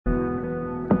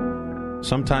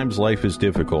Sometimes life is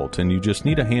difficult and you just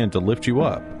need a hand to lift you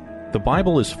up. The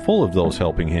Bible is full of those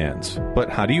helping hands, but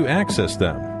how do you access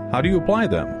them? How do you apply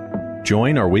them?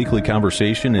 Join our weekly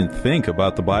conversation and think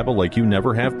about the Bible like you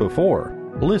never have before.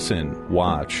 Listen,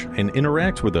 watch, and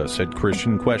interact with us at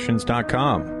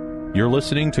ChristianQuestions.com. You're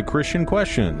listening to Christian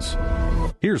Questions.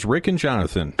 Here's Rick and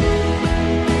Jonathan.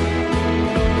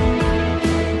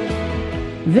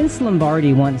 Vince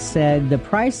Lombardi once said, "The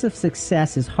price of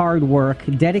success is hard work,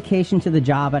 dedication to the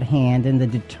job at hand, and the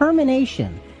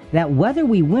determination that whether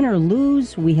we win or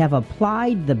lose, we have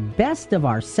applied the best of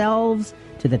ourselves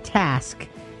to the task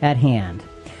at hand."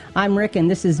 I'm Rick, and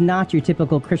this is not your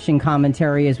typical Christian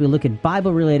commentary as we look at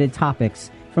Bible-related topics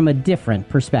from a different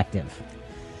perspective.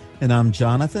 And I'm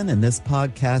Jonathan, and this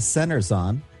podcast centers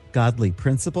on godly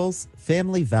principles,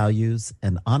 family values,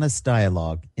 and honest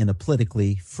dialogue in a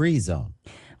politically free zone.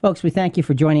 Folks, we thank you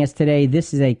for joining us today.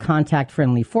 This is a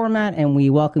contact-friendly format, and we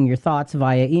welcome your thoughts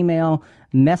via email,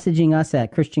 messaging us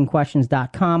at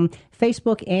ChristianQuestions.com,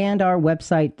 Facebook, and our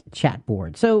website chat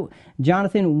board. So,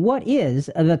 Jonathan, what is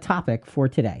the topic for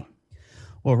today?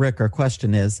 Well, Rick, our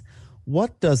question is,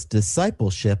 what does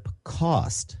discipleship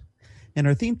cost? And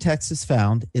our theme text is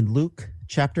found in Luke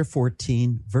chapter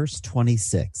 14, verse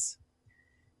 26.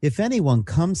 If anyone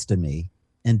comes to me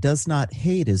and does not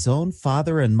hate his own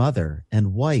father and mother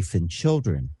and wife and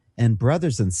children and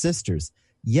brothers and sisters,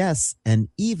 yes, and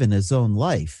even his own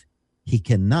life, he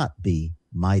cannot be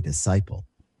my disciple.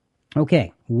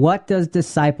 Okay, what does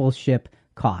discipleship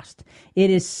cost? It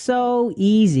is so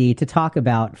easy to talk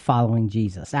about following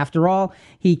Jesus. After all,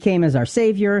 he came as our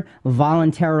Savior,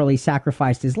 voluntarily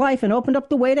sacrificed his life, and opened up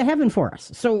the way to heaven for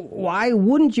us. So why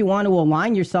wouldn't you want to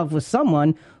align yourself with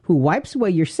someone who wipes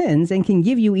away your sins and can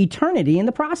give you eternity in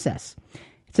the process?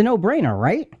 It's a no-brainer,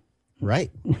 right?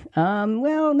 Right.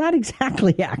 Well, not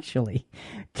exactly, actually.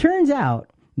 Turns out,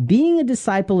 being a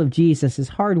disciple of Jesus is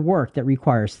hard work that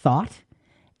requires thought,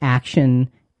 action,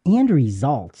 and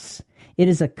results. It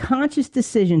is a conscious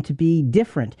decision to be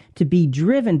different, to be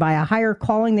driven by a higher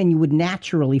calling than you would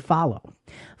naturally follow.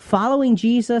 Following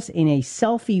Jesus in a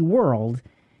selfie world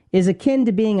is akin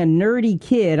to being a nerdy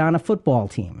kid on a football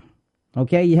team.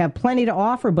 Okay, you have plenty to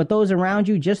offer, but those around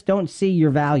you just don't see your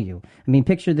value. I mean,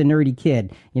 picture the nerdy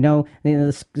kid,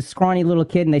 the scrawny little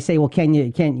kid, and they say, "Well, can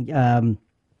you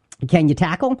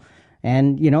tackle?"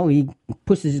 And, he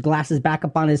puts his glasses back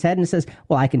up on his head and says,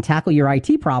 "Well, I can tackle your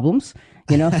IT problems."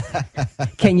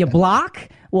 Can you block?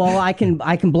 Well, I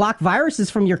can block viruses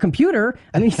from your computer.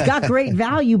 I mean, he's got great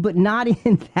value, but not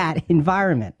in that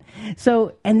environment.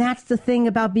 So, and that's the thing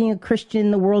about being a Christian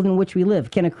in the world in which we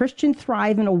live. Can a Christian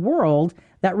thrive in a world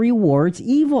that rewards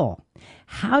evil?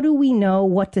 How do we know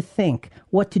what to think,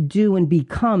 what to do and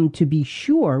become to be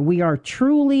sure we are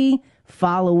truly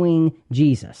following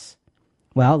Jesus?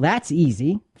 Well, that's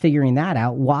easy, figuring that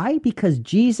out. Why? Because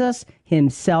Jesus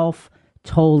himself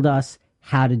told us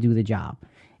how to do the job.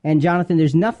 And Jonathan,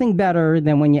 there's nothing better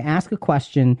than when you ask a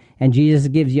question and Jesus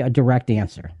gives you a direct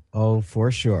answer. Oh,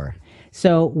 for sure.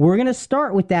 So we're going to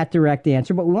start with that direct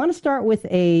answer, but we want to start with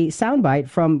a soundbite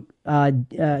from a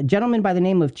gentleman by the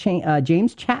name of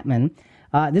James Chapman.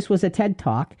 This was a TED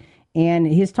Talk, and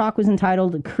his talk was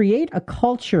entitled, "Create a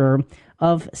Culture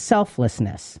of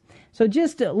Selflessness." So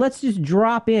let's just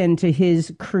drop into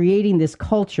his creating this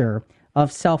culture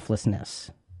of selflessness.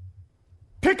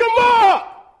 Pick him up!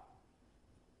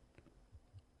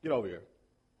 Get over here.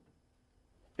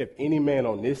 If any man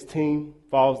on this team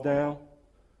falls down,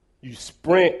 you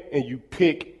sprint and you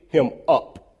pick him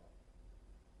up.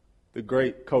 The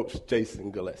great Coach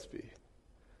Jason Gillespie.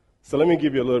 So let me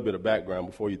give you a little bit of background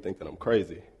before you think that I'm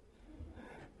crazy.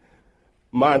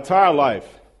 My entire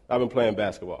life, I've been playing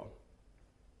basketball.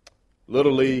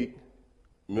 Little league,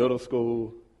 middle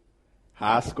school,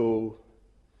 high school,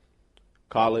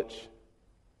 college,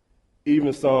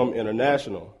 even some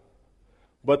international.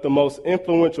 But the most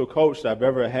influential coach I've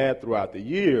ever had throughout the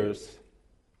years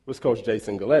was Coach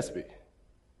Jason Gillespie.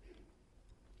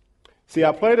 See,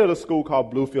 I played at a school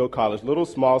called Bluefield College, little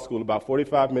small school about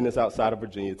 45 minutes outside of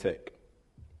Virginia Tech.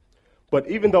 But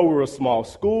even though we were a small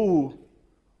school,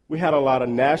 we had a lot of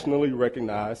nationally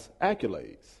recognized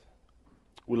accolades.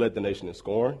 We led the nation in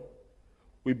scoring.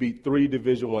 We beat 3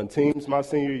 Division I teams my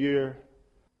senior year.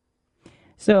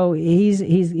 So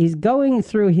he's going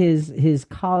through his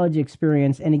college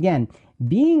experience, and again,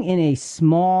 being in a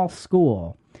small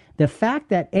school, the fact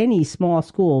that any small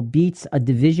school beats a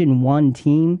Division I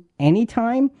team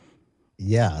anytime,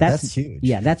 that's huge.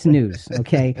 Yeah, that's news.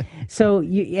 Okay, so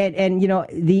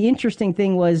the interesting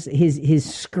thing was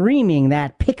his screaming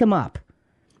that pick him up.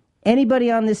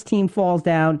 Anybody on this team falls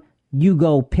down, you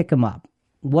go pick him up.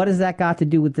 What has that got to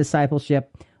do with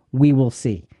discipleship? We will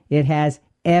see. It has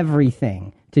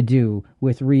everything to do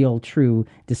with real, true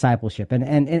discipleship.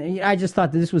 And I just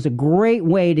thought that this was a great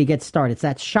way to get started. It's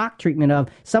that shock treatment of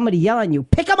somebody yelling at you,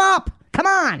 pick them up, come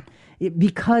on,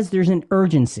 because there's an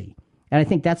urgency. And I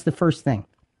think that's the first thing.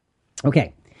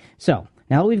 Okay, so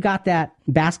now that we've got that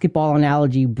basketball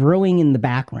analogy brewing in the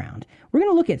background, we're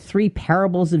going to look at 3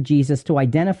 parables of Jesus to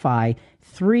identify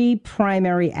 3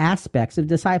 primary aspects of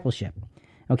discipleship.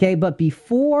 Okay, but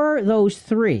before those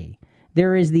 3,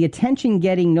 there is the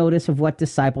attention-getting notice of what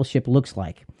discipleship looks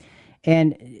like.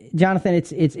 And Jonathan,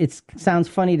 it sounds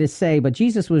funny to say, but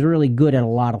Jesus was really good at a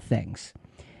lot of things.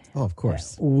 Oh, of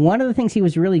course. One of the things he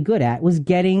was really good at was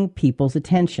getting people's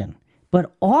attention.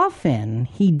 But often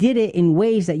he did it in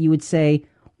ways that you would say,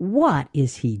 what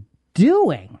is he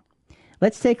doing?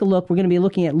 Let's take a look. We're going to be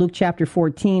looking at Luke chapter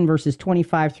 14, verses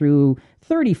 25 through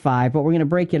 35, but we're going to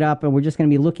break it up, and we're just going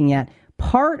to be looking at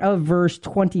part of verse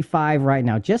 25 right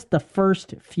now, just the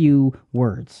first few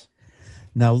words.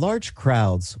 Now large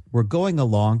crowds were going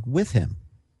along with him.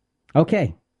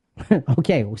 Okay.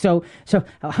 Okay, so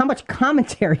how much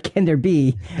commentary can there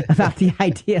be about the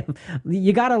idea of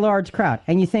you got a large crowd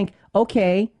and you think,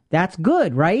 okay, that's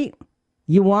good, right?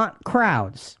 You want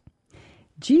crowds.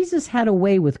 Jesus had a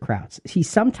way with crowds. He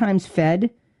sometimes fed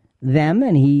them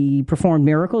and he performed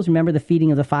miracles. Remember the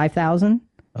feeding of the 5,000?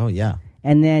 Oh, yeah.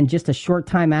 And then just a short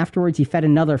time afterwards, he fed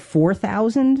another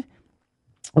 4,000.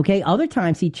 Okay, other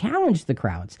times he challenged the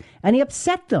crowds and he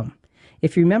upset them.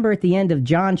 If you remember at the end of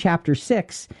John chapter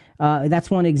 6,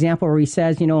 that's one example where he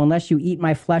says, unless you eat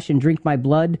my flesh and drink my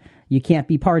blood, you can't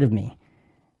be part of me.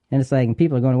 And it's like,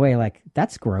 people are going away like,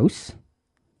 that's gross.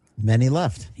 Many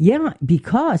left. Yeah,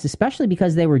 especially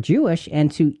because they were Jewish,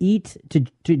 and to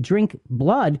drink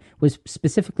blood was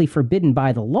specifically forbidden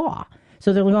by the law.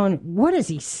 So they're going, what is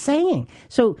he saying?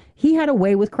 So he had a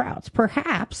way with crowds.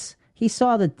 Perhaps he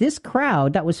saw that this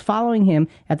crowd that was following him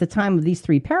at the time of these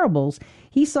 3 parables,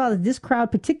 he saw that this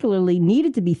crowd particularly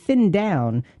needed to be thinned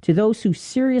down to those who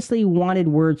seriously wanted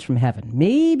words from heaven.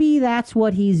 Maybe that's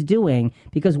what he's doing,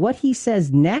 because what he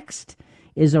says next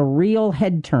is a real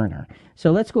head turner.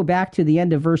 So let's go back to the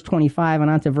end of verse 25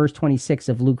 and on to verse 26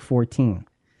 of Luke 14.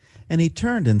 And he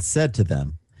turned and said to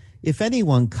them, if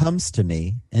anyone comes to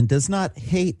me and does not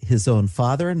hate his own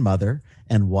father and mother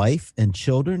and wife and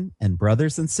children and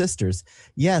brothers and sisters,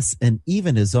 yes, and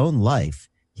even his own life,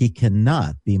 he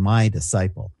cannot be my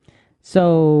disciple.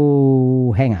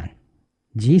 So hang on.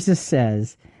 Jesus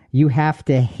says you have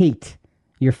to hate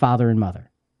your father and mother.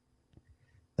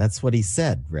 That's what he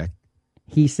said, Rick.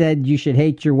 He said you should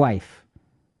hate your wife.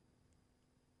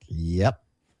 Yep.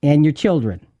 And your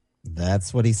children.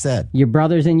 That's what he said. Your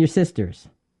brothers and your sisters.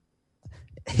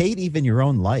 Hate even your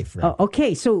own life, Rick.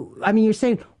 Okay, so, you're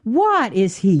saying, what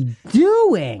is he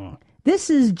doing?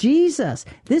 This is Jesus.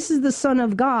 This is the Son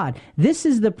of God. This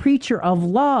is the preacher of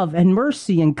love and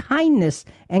mercy and kindness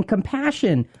and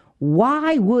compassion.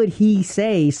 Why would he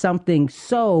say something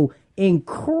so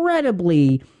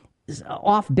incredibly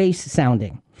off-base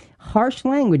sounding? Harsh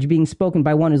language being spoken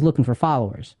by one who's looking for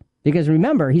followers. Because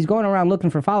remember, he's going around looking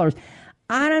for followers.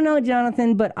 I don't know,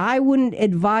 Jonathan, but I wouldn't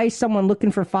advise someone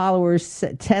looking for followers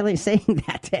saying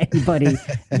that to anybody.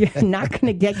 You're not going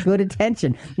to get good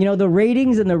attention. The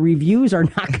ratings and the reviews are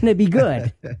not going to be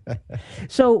good.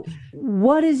 So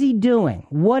what is he doing?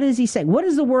 What is he saying? What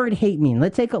does the word hate mean?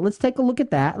 Let's take a look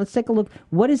at that. Let's take a look.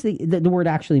 What does the word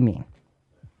actually mean?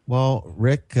 Well,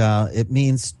 Rick, it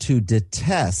means to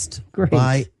detest. Great.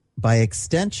 By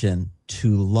extension,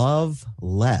 to love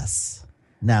less.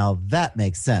 Now, that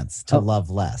makes sense, to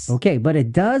love less. Okay, but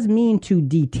it does mean to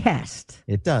detest.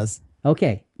 It does.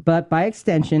 Okay, but by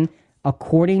extension,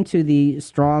 according to the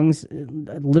Strong's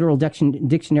literal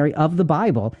dictionary of the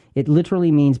Bible, it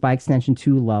literally means by extension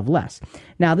to love less.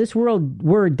 Now, this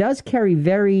word does carry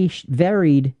very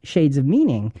varied shades of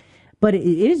meaning, but it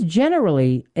is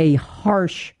generally a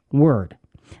harsh word.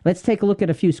 Let's take a look at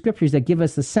a few scriptures that give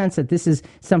us the sense that this is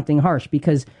something harsh,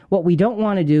 because what we don't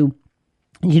want to do,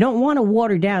 you don't want to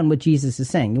water down what Jesus is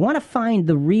saying. You want to find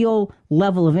the real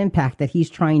level of impact that he's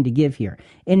trying to give here.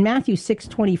 In Matthew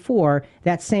 6:24,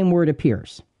 that same word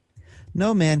appears.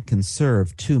 No man can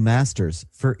serve 2 masters,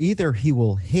 for either he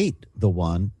will hate the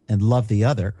one and love the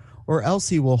other, or else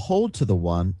he will hold to the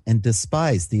one and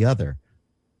despise the other.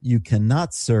 You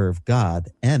cannot serve God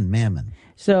and mammon.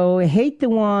 So hate the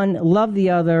one, love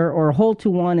the other, or hold to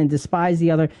one and despise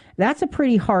the other. That's a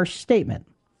pretty harsh statement.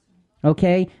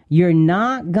 Okay, you're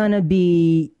not going to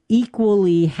be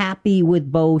equally happy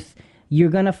with both. You're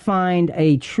going to find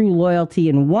a true loyalty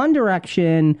in one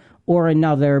direction or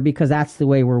another, because that's the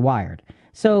way we're wired.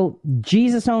 So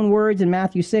Jesus' own words in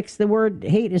Matthew 6, the word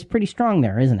hate is pretty strong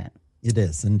there, isn't it? It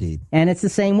is indeed. And it's the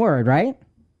same word, right?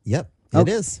 Yep, it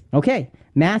is. Okay.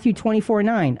 Matthew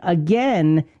 24:9.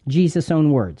 Again, Jesus'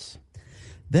 own words.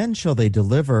 Then shall they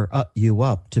deliver you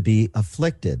up to be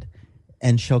afflicted,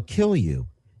 and shall kill you,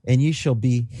 and ye shall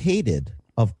be hated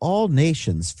of all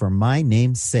nations for my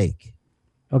name's sake.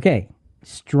 Okay.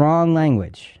 Strong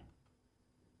language.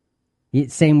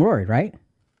 Same word, right?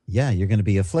 Yeah, you're going to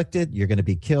be afflicted, you're going to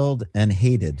be killed, and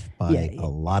hated by a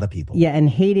lot of people. Yeah, and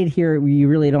hated here, you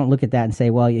really don't look at that and say,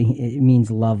 well, it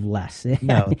means love less.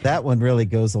 No, that one really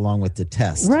goes along with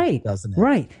detest, right, doesn't it?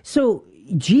 Right. So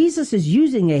Jesus is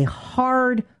using a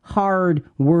hard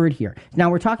word here. Now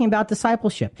we're talking about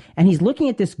discipleship, and he's looking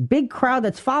at this big crowd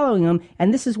that's following him,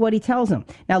 and this is what he tells them.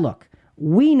 Now look,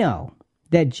 we know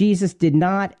that Jesus did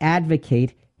not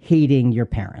advocate hating your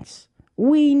parents.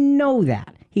 We know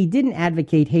that. He didn't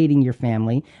advocate hating your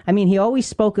family. I mean, he always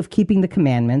spoke of keeping the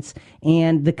commandments,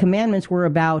 and the commandments were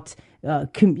about,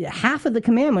 half of the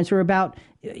commandments were about,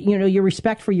 your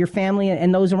respect for your family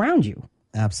and those around you.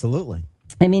 Absolutely.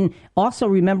 I mean, also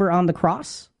remember on the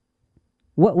cross,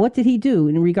 what did he do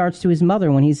in regards to his mother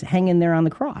when he's hanging there on the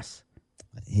cross?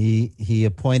 He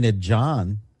appointed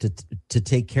John to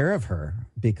take care of her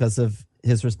because of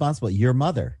his responsibility, your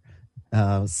mother.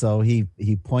 So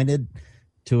he pointed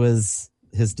to his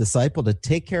disciple to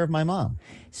take care of my mom.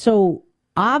 So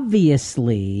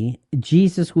obviously,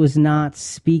 Jesus was not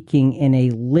speaking in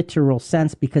a literal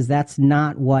sense because that's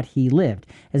not what he lived.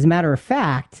 As a matter of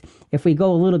fact, if we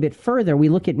go a little bit further, we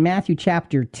look at Matthew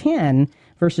chapter 10,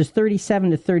 verses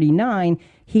 37 to 39,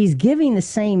 he's giving the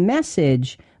same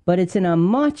message, but it's in a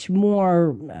much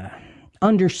more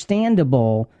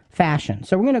understandable fashion.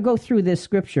 So we're going to go through this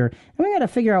scripture, and we got to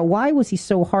figure out why was he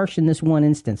so harsh in this one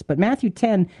instance. But Matthew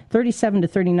 10, 37 to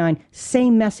 39,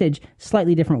 same message,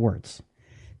 slightly different words.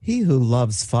 He who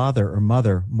loves father or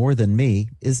mother more than me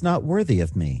is not worthy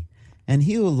of me. And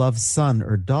he who loves son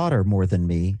or daughter more than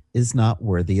me is not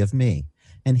worthy of me.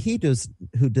 And who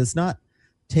does not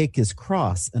take his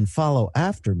cross and follow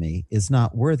after me is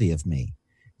not worthy of me.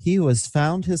 He who has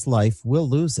found his life will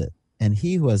lose it, and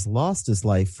he who has lost his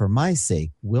life for my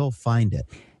sake will find it.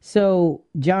 So,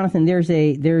 Jonathan, there's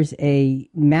a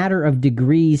matter of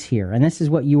degrees here, and this is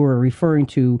what you were referring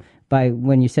to by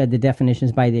when you said the definition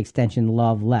is by the extension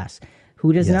love less.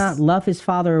 Who does not love his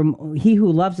father, he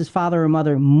who loves his father or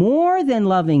mother more than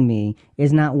loving me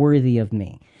is not worthy of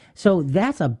me. So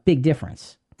that's a big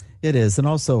difference. It is, and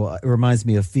also it reminds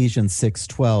me of Ephesians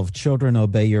 6:12. Children,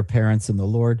 obey your parents in the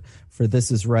Lord, for this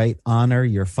is right. Honor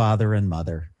your father and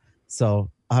mother.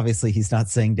 So obviously he's not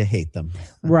saying to hate them.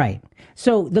 Right.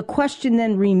 So the question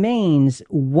then remains,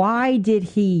 why did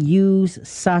he use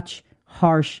such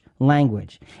harsh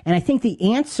language? And I think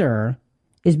the answer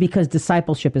is because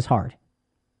discipleship is hard.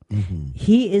 Mm-hmm.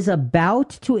 He is about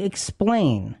to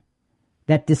explain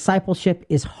that discipleship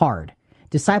is hard.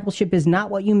 Discipleship is not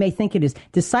what you may think it is.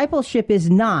 Discipleship is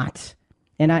not,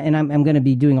 and I'm going to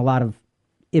be doing a lot of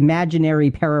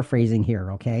imaginary paraphrasing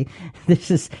here, okay? This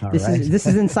is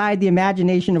inside the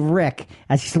imagination of Rick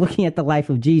as he's looking at the life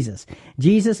of Jesus.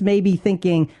 Jesus may be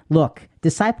thinking, look,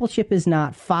 discipleship is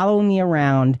not follow me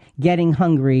around, getting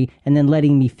hungry, and then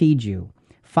letting me feed you.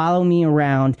 Follow me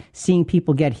around, seeing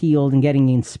people get healed and getting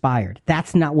inspired.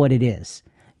 That's not what it is.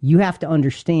 You have to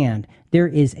understand there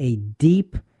is a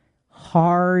deep,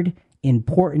 hard,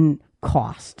 important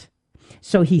cost.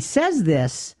 So he says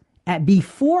this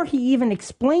before he even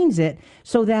explains it,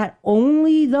 so that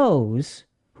only those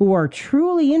who are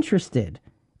truly interested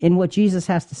in what Jesus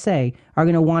has to say are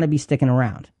going to want to be sticking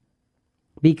around.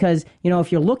 Because,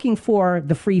 if you're looking for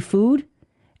the free food,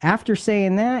 after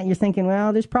saying that, you're thinking,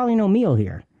 well, there's probably no meal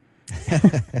here.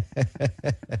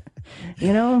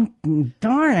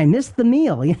 Darn, I missed the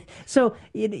meal. So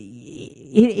it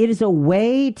is a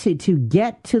way to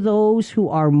get to those who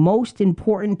are most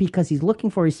important, because he's looking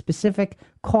for a specific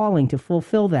calling to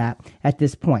fulfill that at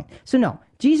this point. So no,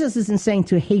 Jesus isn't saying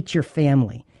to hate your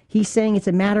family. He's saying it's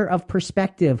a matter of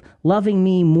perspective, loving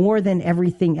me more than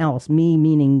everything else, me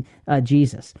meaning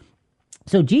Jesus.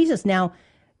 So Jesus now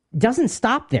doesn't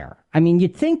stop there. I mean,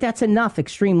 you'd think that's enough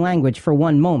extreme language for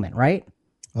one moment, right?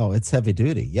 Oh, it's heavy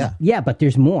duty, yeah. Yeah, but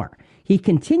there's more. He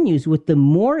continues with the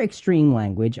more extreme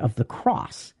language of the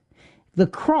cross. The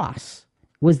cross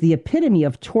was the epitome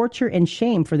of torture and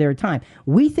shame for their time.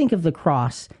 We think of the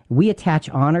cross, we attach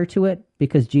honor to it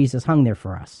because Jesus hung there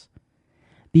for us.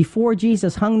 Before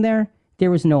Jesus hung there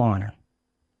was no honor.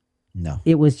 No.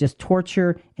 It was just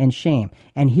torture and shame.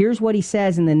 And here's what he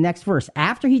says in the next verse.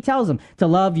 After he tells them to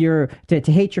love to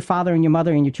hate your father and your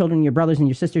mother and your children and your brothers and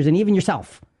your sisters and even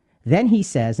yourself. Then he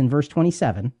says in verse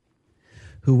 27,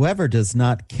 Whoever does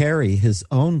not carry his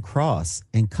own cross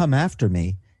and come after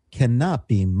me cannot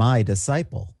be my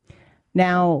disciple.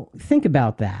 now think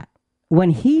about that. When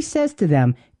he says to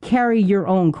them, carry your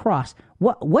own cross,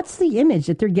 what's the image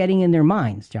that they're getting in their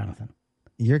minds, Jonathan?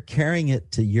 You're carrying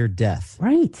it to your death.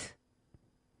 Right.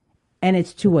 And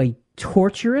it's to a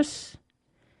torturous,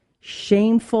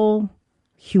 shameful,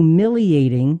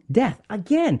 humiliating death.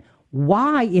 Again,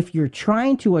 why, if you're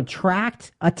trying to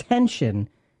attract attention,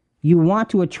 you want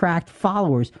to attract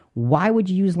followers, why would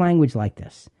you use language like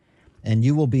this? And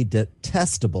you will be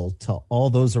detestable to all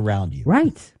those around you.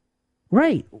 Right.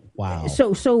 Right. Wow.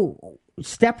 So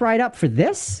step right up for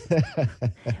this.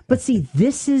 But see,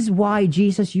 this is why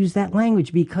Jesus used that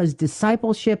language, because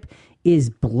discipleship is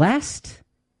blessed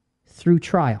through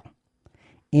trial.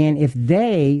 And if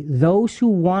those who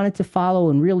wanted to follow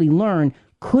and really learn,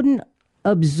 couldn't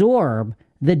absorb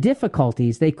the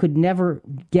difficulties, they could never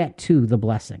get to the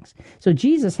blessings. So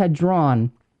Jesus had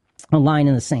drawn a line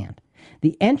in the sand.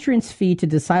 The entrance fee to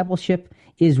discipleship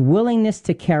is willingness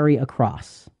to carry a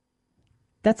cross.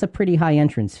 That's a pretty high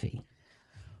entrance fee.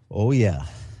 Oh, yeah.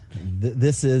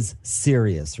 This is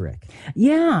serious, Rick.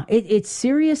 Yeah, it's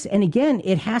serious. And again,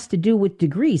 it has to do with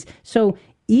degrees. So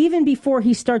even before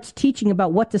he starts teaching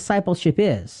about what discipleship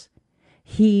is,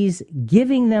 he's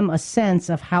giving them a sense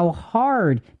of how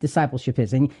hard discipleship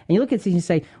is. And you look at this and you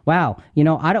say, wow,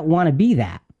 I don't want to be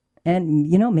that.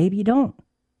 And, maybe you don't.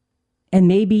 And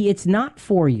maybe it's not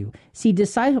for you. See,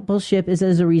 discipleship is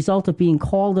as a result of being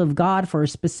called of God for a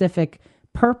specific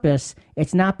purpose.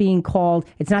 It's not getting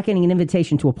an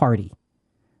invitation to a party.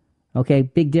 Okay,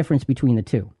 big difference between the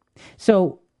two.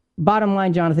 So, bottom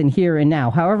line, Jonathan, here and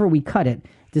now, however we cut it,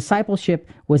 discipleship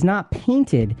was not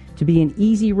painted to be an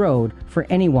easy road for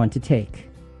anyone to take.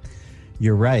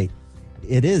 You're right.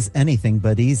 It is anything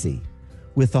but easy.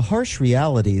 With the harsh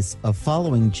realities of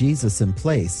following Jesus in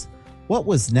place, what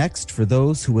was next for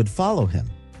those who would follow him?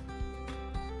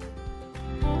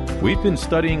 We've been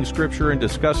studying Scripture and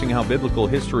discussing how biblical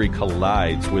history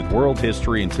collides with world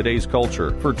history and today's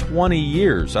culture for 20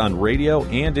 years on radio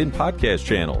and in podcast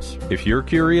channels. If you're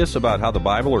curious about how the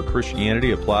Bible or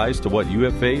Christianity applies to what you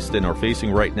have faced and are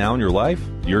facing right now in your life,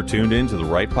 you're tuned in to the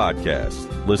right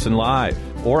podcast. Listen live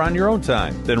or on your own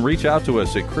time. Then reach out to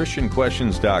us at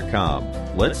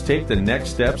ChristianQuestions.com. Let's take the next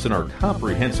steps in our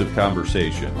comprehensive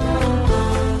conversation.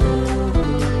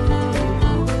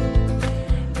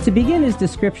 To begin his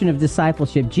description of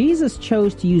discipleship, Jesus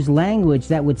chose to use language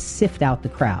that would sift out the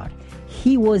crowd.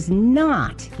 He was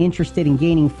not interested in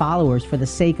gaining followers for the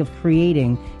sake of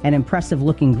creating an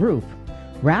impressive-looking group.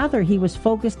 Rather, he was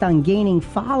focused on gaining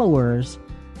followers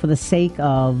for the sake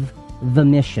of the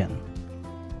mission.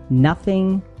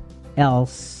 Nothing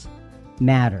else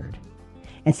mattered.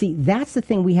 And see, that's the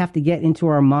thing we have to get into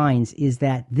our minds, is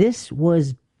that this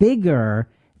was bigger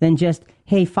than just,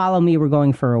 hey, follow me, we're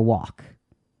going for a walk.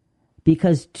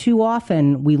 Because too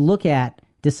often we look at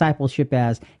discipleship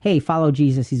as, hey, follow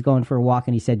Jesus, he's going for a walk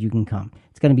and he said you can come.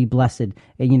 It's going to be blessed.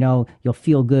 And, you'll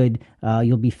feel good,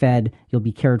 you'll be fed, you'll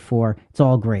be cared for. It's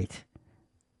all great.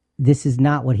 This is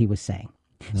not what he was saying.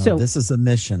 No, so this is a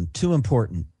mission, too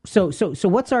important. So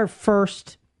what's our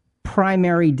first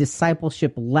primary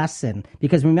discipleship lesson?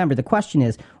 Because remember, the question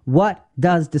is, what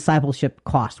does discipleship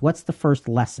cost? What's the first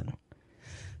lesson?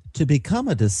 To become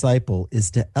a disciple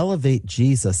is to elevate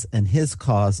Jesus and his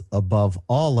cause above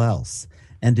all else,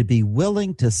 and to be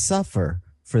willing to suffer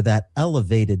for that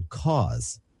elevated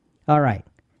cause. All right.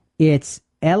 It's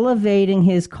elevating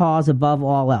his cause above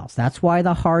all else. That's why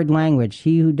the hard language,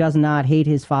 he who does not hate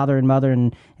his father and mother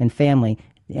and family,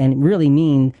 and really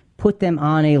mean put them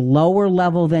on a lower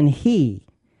level than he,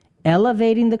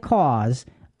 elevating the cause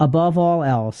above all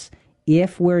else.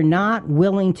 If we're not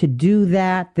willing to do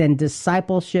that, then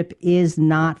discipleship is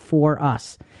not for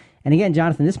us. And again,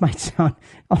 Jonathan, this might sound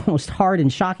almost hard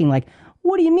and shocking. Like,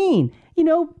 what do you mean?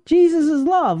 Jesus is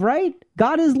love, right?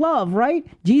 God is love, right?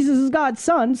 Jesus is God's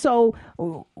son. So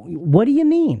what do you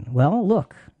mean? Well,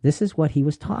 look, this is what he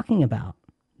was talking about.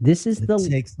 It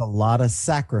takes a lot of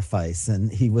sacrifice,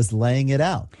 and he was laying it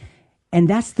out. And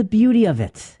that's the beauty of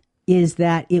it, is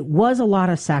that it was a lot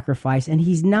of sacrifice, and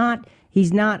he's not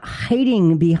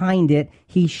hiding behind it.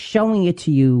 He's showing it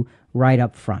to you right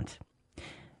up front.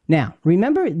 Now,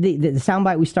 remember the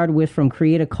soundbite we started with from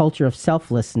Create a Culture of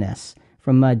Selflessness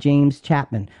from James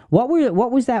Chapman. What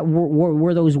was that?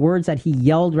 Were those words that he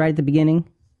yelled right at the beginning?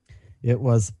 It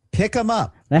was, pick 'em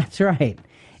up. That's right.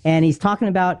 And he's talking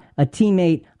about a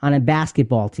teammate on a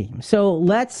basketball team. So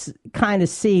let's kind of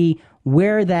see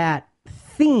where that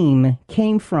theme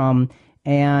came from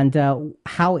and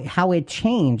how it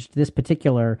changed this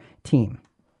particular team.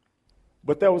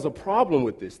 But there was a problem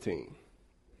with this team.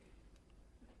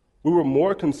 We were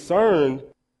more concerned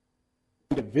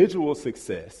with individual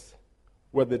success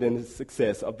rather than the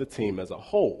success of the team as a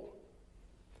whole.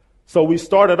 So we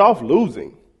started off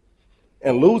losing,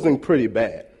 and losing pretty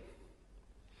bad.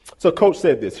 So Coach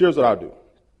said this, here's what I'll do.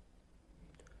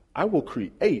 I will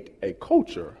create a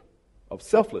culture of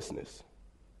selflessness.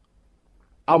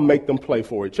 I'll make them play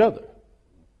for each other.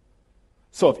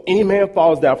 So if any man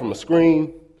falls down from a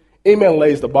screen, any man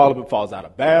lays the ball up and falls out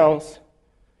of bounds,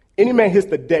 any man hits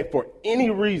the deck for any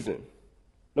reason,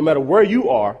 no matter where you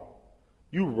are,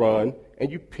 you run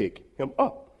and you pick him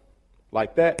up.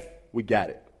 Like that, we got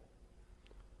it.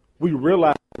 We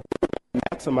realized we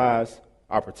maximize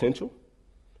our potential.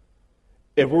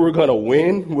 If we were going to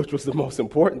win, which was the most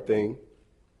important thing,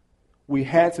 we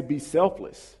had to be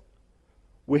selfless.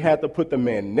 We had to put the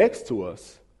man next to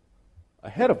us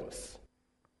ahead of us.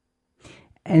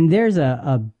 And there's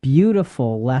a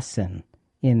beautiful lesson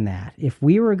in that. If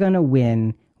we were going to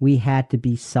win, we had to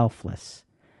be selfless.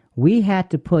 We had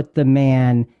to put the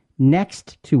man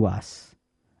next to us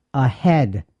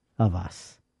ahead of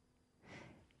us.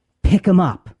 Pick him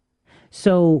up.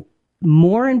 So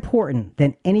more important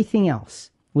than anything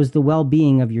else was the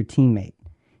well-being of your teammate.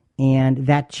 And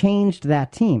that changed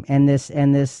that team. And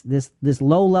this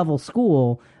low-level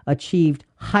school achieved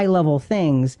high-level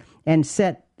things and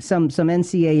set some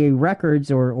NCAA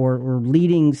records or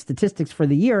leading statistics for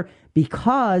the year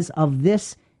because of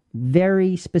this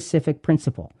very specific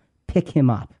principle. Pick him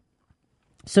up.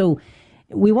 So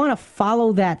we want to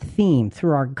follow that theme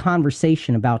through our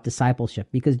conversation about discipleship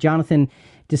because, Jonathan,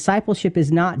 discipleship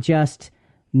is not just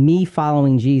me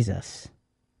following Jesus.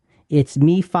 It's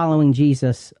me following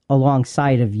Jesus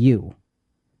alongside of you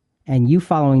and you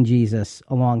following Jesus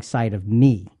alongside of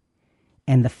me.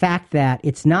 And the fact that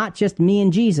it's not just me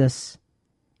and Jesus,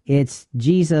 it's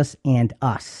Jesus and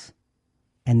us.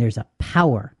 And there's a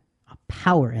power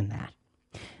in that.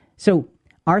 So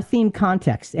our theme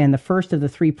context and the first of the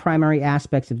three primary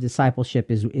aspects of discipleship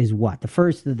is what? The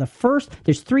first,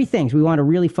 there's three things we want to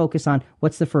really focus on.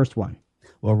 What's the first one?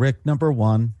 Well, Rick, number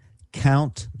one,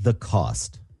 count the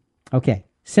cost. Okay,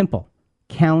 simple.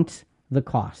 Count the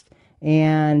cost.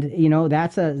 And,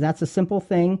 that's a simple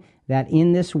thing that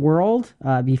in this world,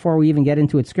 before we even get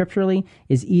into it scripturally,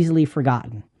 is easily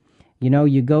forgotten.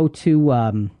 You go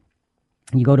to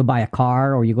buy a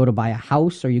car, or you go to buy a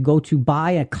house, or you go to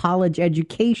buy a college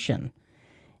education,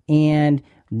 and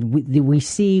we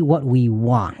see what we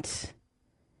want.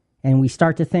 And we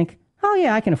start to think, oh,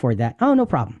 yeah, I can afford that. Oh, no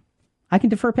problem. I can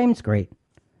defer payments, great.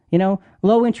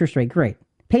 Low interest rate, great.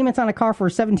 Payments on a car for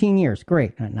 17 years,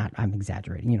 great. I'm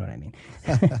exaggerating, you know what I mean.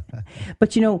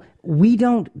 But, we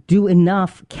don't do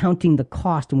enough counting the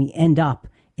cost, and we end up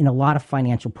in a lot of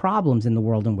financial problems in the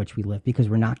world in which we live because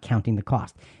we're not counting the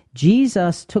cost.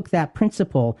 Jesus took that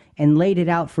principle and laid it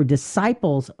out for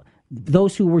disciples,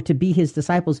 those who were to be his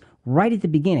disciples, right at the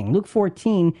beginning. Luke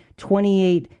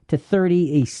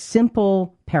 14:28-30, a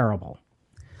simple parable.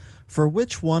 For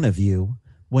which one of you,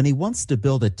 when he wants to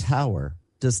build a tower,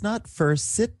 does not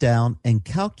first sit down and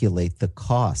calculate the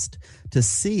cost to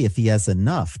see if he has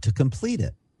enough to complete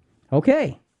it?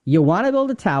 Okay, you want to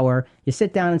build a tower, you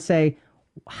sit down and say,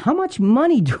 how much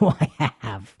money do I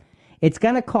have? It's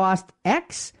going to cost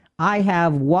X. I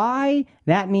have Y.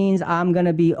 That means I'm going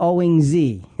to be owing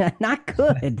Z. Not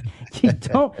good.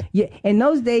 In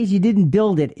those days, you didn't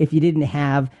build it if you didn't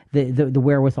have the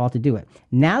wherewithal to do it.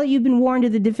 Now that you've been warned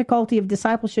of the difficulty of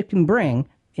discipleship can bring,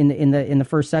 in the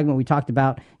first segment we talked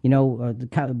about,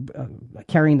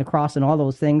 carrying the cross and all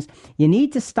those things, you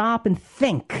need to stop and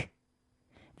think.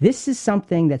 This is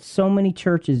something that so many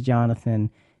churches, Jonathan,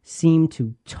 seem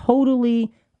to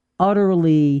totally,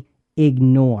 utterly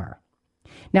ignore.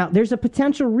 Now, there's a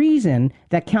potential reason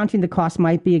that counting the cost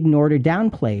might be ignored or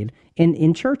downplayed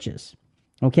in churches,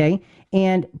 okay?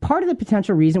 And part of the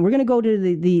potential reason, we're going to go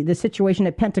to the situation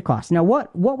at Pentecost. Now,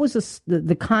 what was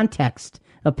the context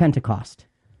of Pentecost?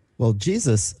 Well,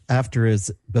 Jesus,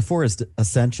 before his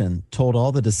ascension, told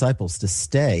all the disciples to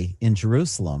stay in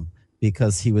Jerusalem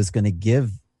because he was going to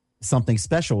give something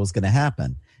special was going to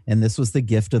happen. And this was the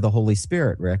gift of the Holy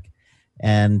Spirit, Rick.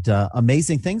 And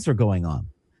amazing things were going on.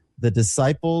 The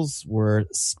disciples were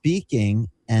speaking,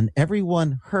 and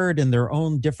everyone heard in their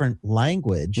own different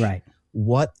language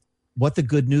what the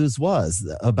good news was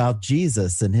about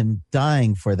Jesus and him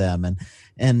dying for them.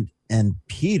 And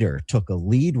Peter took a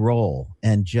lead role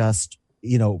and just,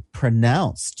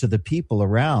 pronounced to the people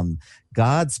around,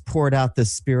 God's poured out the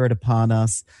Spirit upon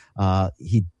us.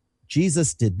 He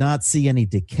Jesus did not see any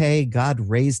decay. God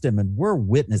raised him, and we're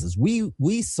witnesses.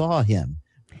 We saw him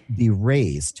be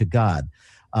raised to God.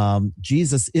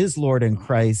 Jesus is Lord and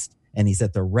Christ, and he's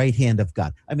at the right hand of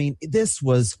God. I mean, this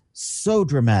was so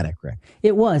dramatic, Rick.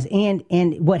 It was. And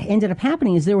what ended up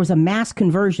happening is there was a mass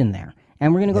conversion there.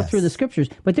 And we're going to go through the scriptures,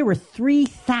 but there were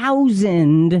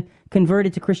 3,000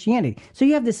 converted to Christianity. So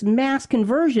you have this mass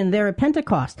conversion there at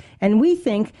Pentecost. And we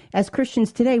think, as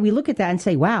Christians today, we look at that and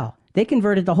say, wow, they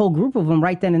converted the whole group of them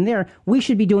right then and there. We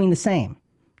should be doing the same.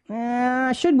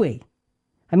 Should we?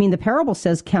 I mean, the parable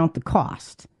says count the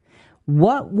cost.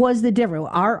 What was the difference?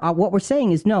 What we're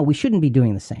saying is, no, we shouldn't be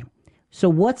doing the same. So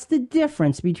what's the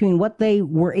difference between what they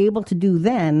were able to do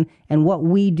then and what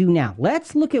we do now?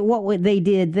 Let's look at what they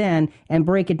did then and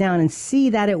break it down and see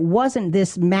that it wasn't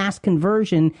this mass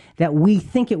conversion that we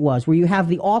think it was, where you have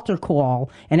the altar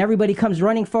call and everybody comes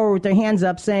running forward with their hands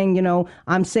up saying, you know,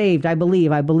 I'm saved, I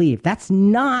believe, I believe. That's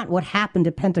not what happened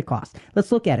at Pentecost.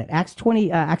 Let's look at it. Acts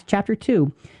chapter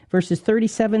 2, verses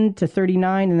 37 to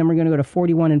 39, and then we're going to go to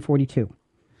 41 and 42.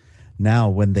 Now,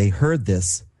 when they heard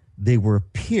this, they were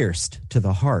pierced to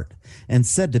the heart and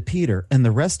said to Peter and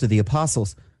the rest of the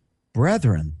apostles,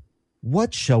 Brethren,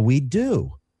 what shall we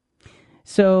do?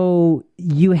 So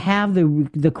you have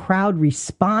the crowd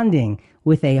responding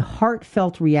with a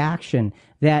heartfelt reaction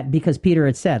that, because Peter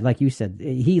had said, like you said,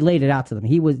 he laid it out to them.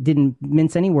 He didn't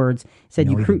mince any words,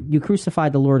 said, you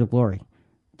crucified the Lord of glory.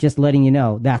 Just letting you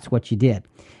know that's what you did.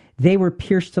 They were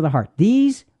pierced to the heart.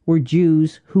 These were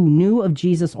Jews who knew of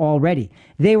Jesus already.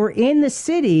 They were in the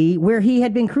city where he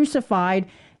had been crucified,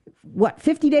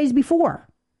 50 days before?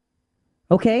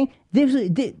 Okay?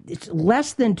 It's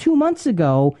less than 2 months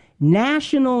ago,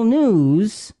 national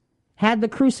news had the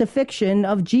crucifixion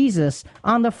of Jesus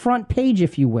on the front page,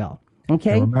 if you will.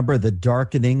 Okay? I remember the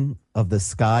darkening of the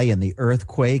sky and the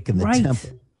earthquake and the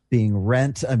temple being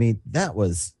rent. I mean, that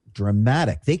was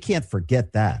dramatic. They can't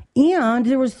forget that. And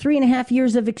there was 3.5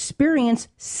 years of experience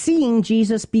seeing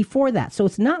Jesus before that. So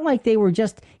it's not like they were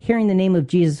just hearing the name of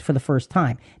Jesus for the first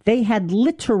time. They had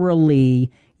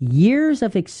literally years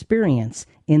of experience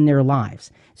in their lives.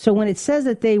 So when it says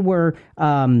that they were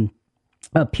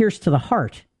pierced to the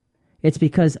heart, it's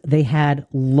because they had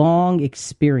long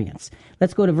experience.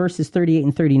 Let's go to verses 38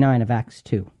 and 39 of Acts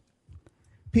 2.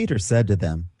 Peter said to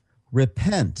them,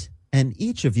 Repent, and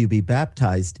each of you be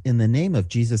baptized in the name of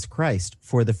Jesus Christ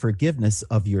for the forgiveness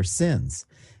of your sins,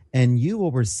 and you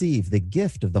will receive the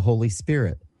gift of the Holy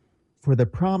Spirit. For the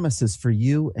promise is for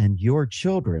you and your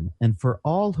children, and for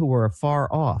all who are afar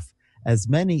off, as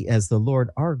many as the Lord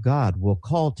our God will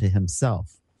call to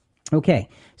himself. Okay,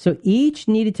 so each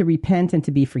needed to repent and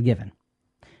to be forgiven.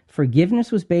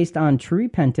 Forgiveness was based on true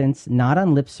repentance, not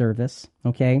on lip service,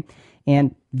 okay?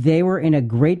 And they were in a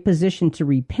great position to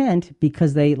repent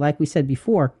because they, like we said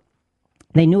before,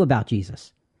 they knew about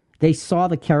Jesus. They saw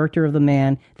the character of the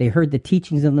man. They heard the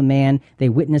teachings of the man. They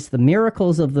witnessed the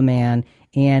miracles of the man.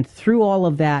 And through all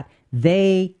of that,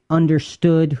 they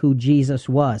understood who Jesus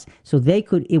was. So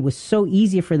it was so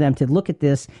easy for them to look at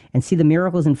this and see the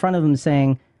miracles in front of them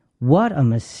saying, what a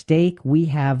mistake we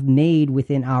have made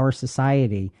within our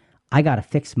society. I got to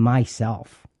fix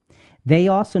myself. They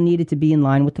also needed to be in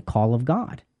line with the call of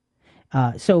God.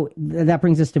 So that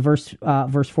brings us to verse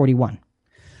 41.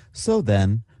 So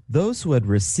then, those who had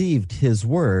received his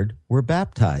word were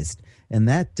baptized, and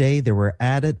that day there were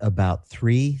added about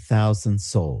 3,000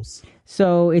 souls.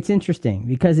 So it's interesting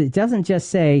because it doesn't just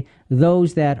say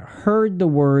those that heard the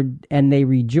word and they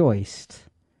rejoiced.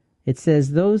 It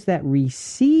says those that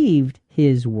received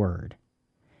his word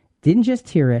didn't just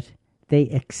hear it, they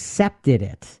accepted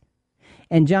it.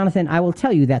 And Jonathan, I will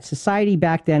tell you that society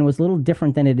back then was a little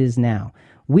different than it is now.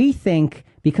 We think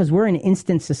because we're an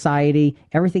instant society,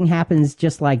 everything happens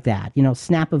just like that,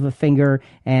 snap of a finger.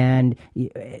 And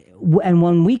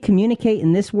when we communicate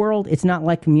in this world, it's not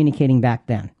like communicating back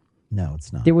then. No,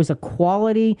 it's not. There was a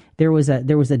quality, there was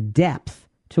a depth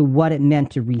to what it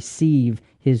meant to receive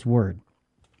his word.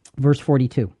 Verse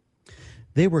 42.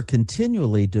 They were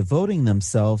continually devoting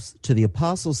themselves to the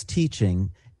apostles'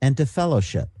 teaching and to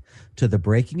fellowship, to the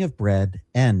breaking of bread,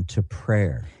 and to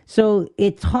prayer. So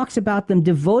it talks about them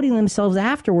devoting themselves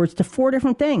afterwards to 4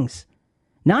 different things.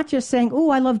 Not just saying, oh,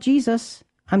 I love Jesus,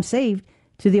 I'm saved,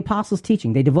 to the apostles'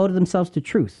 teaching. They devoted themselves to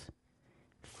truth,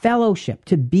 fellowship,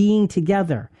 to being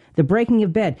together, the breaking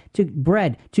of bread,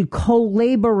 to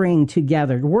co-laboring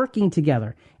together, working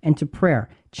together, and to prayer,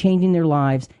 changing their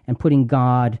lives and putting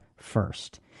God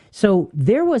first. So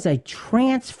there was a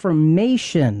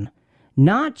transformation,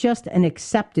 not just an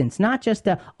acceptance, not just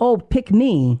pick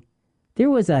me. There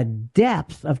was a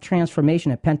depth of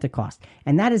transformation at Pentecost.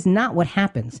 And that is not what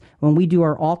happens when we do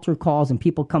our altar calls and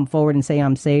people come forward and say,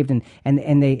 I'm saved, and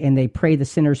they pray the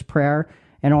sinner's prayer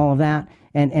and all of that,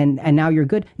 and now you're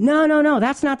good. No,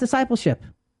 that's not discipleship.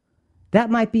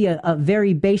 That might be a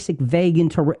very basic, vague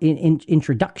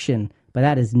introduction, but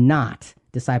that is not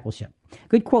discipleship.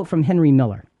 Good quote from Henry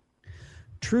Miller.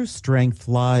 True strength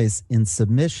lies in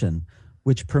submission,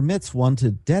 which permits one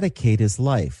to dedicate his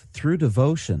life through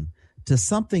devotion to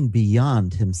something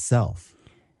beyond himself.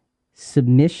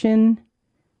 Submission,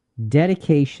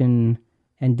 dedication,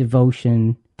 and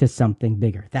devotion to something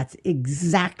bigger. That's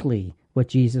exactly what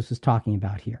Jesus was talking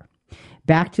about here.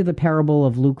 Back to the parable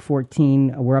of Luke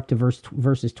 14, we're up to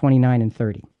verses 29 and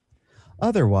 30.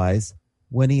 Otherwise,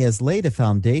 when he has laid a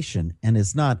foundation and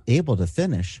is not able to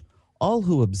finish, all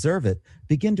who observe it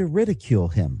begin to ridicule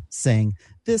him, saying,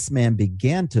 this man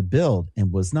began to build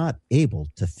and was not able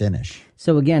to finish.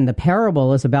 So again, the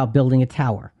parable is about building a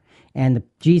tower. And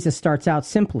Jesus starts out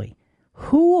simply.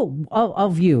 Who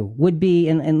of you would be,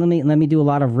 and let me do a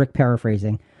lot of Rick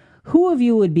paraphrasing, who of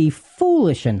you would be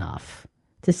foolish enough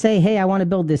to say, hey, I want to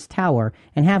build this tower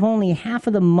and have only half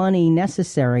of the money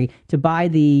necessary to buy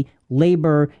the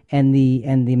labor and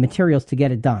the materials to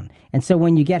get it done? And so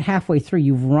when you get halfway through,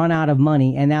 you've run out of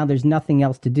money and now there's nothing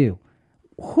else to do.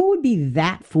 Who would be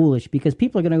that foolish? Because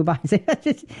people are going to go by and say,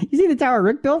 you see the tower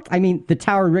Rick built? I mean, the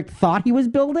tower Rick thought he was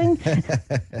building?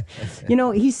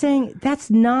 He's saying that's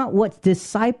not what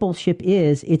discipleship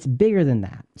is. It's bigger than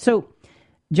that. So,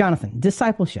 Jonathan,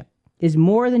 discipleship is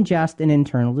more than just an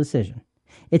internal decision.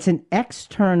 It's an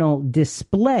external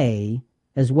display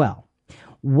as well.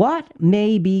 What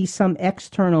may be some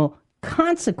external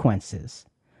consequences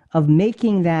of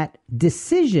making that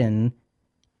decision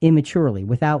immaturely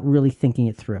without really thinking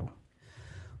it through?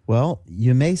 Well,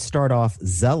 you may start off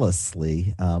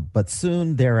zealously, but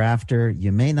soon thereafter,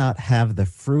 you may not have the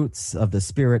fruits of the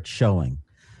Spirit showing.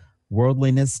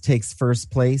 Worldliness takes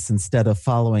first place instead of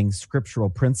following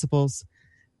scriptural principles.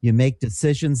 You make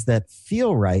decisions that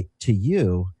feel right to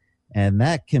you, and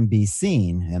that can be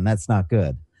seen, and that's not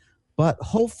good. But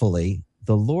hopefully,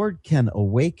 the Lord can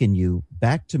awaken you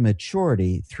back to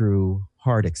maturity through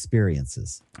hard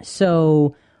experiences.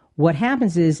 So what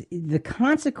happens is the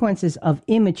consequences of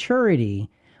immaturity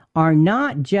are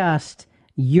not just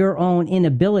your own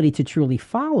inability to truly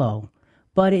follow,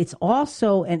 but it's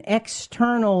also an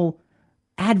external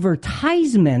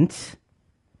advertisement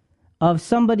of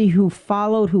somebody who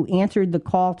followed, who answered the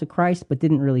call to Christ, but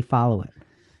didn't really follow it.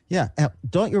 Yeah.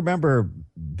 Don't you remember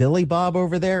Billy Bob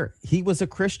over there? He was a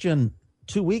Christian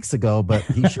 2 weeks ago, but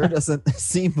he sure doesn't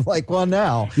seem like one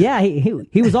now. Yeah,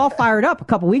 he was all fired up a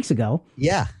couple weeks ago.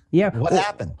 Yeah. What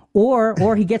happened?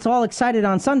 Or he gets all excited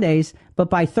on Sundays, but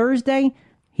by Thursday,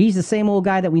 he's the same old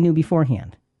guy that we knew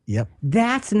beforehand. Yep.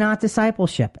 That's not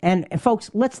discipleship. And folks,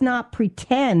 let's not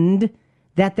pretend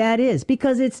that is,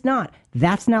 because it's not.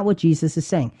 That's not what Jesus is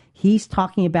saying. He's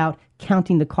talking about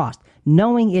counting the cost,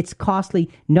 knowing it's costly,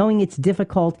 knowing it's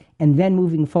difficult, and then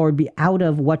moving forward, be out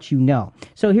of what you know.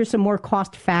 So here's some more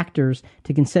cost factors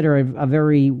to consider. A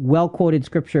very well-quoted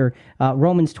scripture,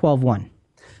 Romans 12:1.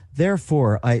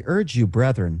 Therefore, I urge you,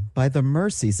 brethren, by the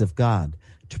mercies of God,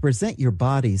 to present your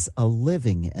bodies a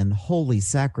living and holy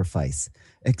sacrifice,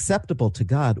 acceptable to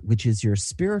God, which is your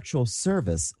spiritual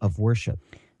service of worship.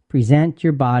 Present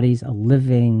your bodies a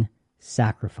living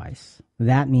sacrifice.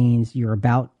 That means you're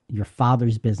about your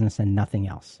Father's business and nothing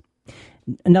else.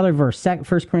 Another verse,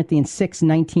 1 Corinthians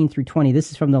 6:19-20. This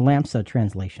is from the Lamsa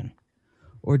translation.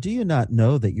 Or do you not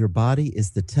know that your body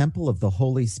is the temple of the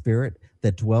Holy Spirit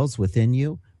that dwells within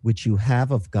you, which you have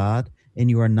of God, and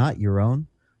you are not your own?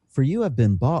 For you have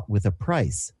been bought with a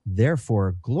price.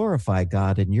 Therefore, glorify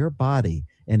God in your body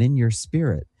and in your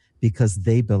spirit, because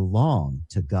they belong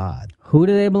to God. Who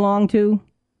do they belong to?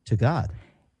 To God.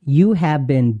 You have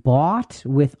been bought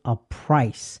with a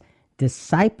price.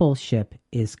 Discipleship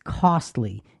is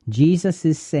costly. Jesus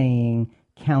is saying,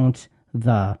 count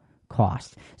the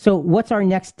cost. So what's our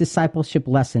next discipleship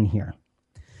lesson here?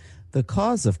 The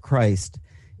cause of Christ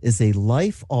is a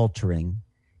life-altering,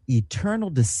 eternal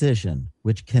decision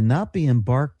which cannot be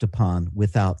embarked upon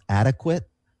without adequate,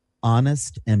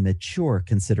 honest, and mature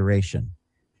consideration.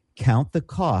 Count the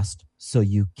cost so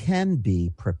you can be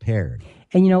prepared.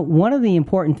 And one of the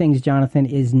important things, Jonathan,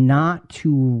 is not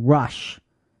to rush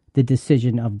the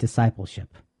decision of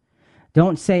discipleship.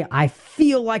 Don't say, I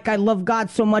feel like I love God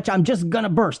so much, I'm just going to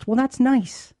burst. Well, that's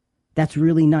nice. That's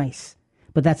really nice.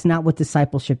 But that's not what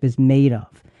discipleship is made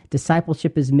of.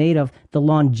 Discipleship is made of the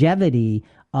longevity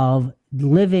of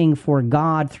living for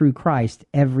God through Christ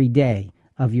every day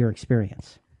of your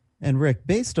experience. And Rick,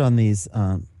 based on these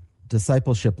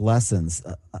discipleship lessons,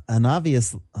 an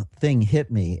obvious thing hit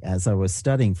me as I was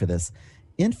studying for this.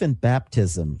 Infant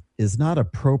baptism is not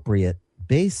appropriate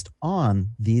based on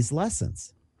these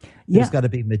lessons. There's got to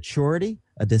be maturity,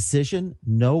 a decision,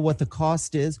 know what the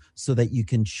cost is so that you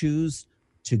can choose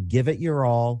to give it your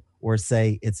all or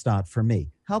say it's not for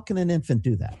me. How can an infant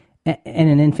do that? And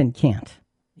an infant can't.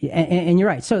 And you're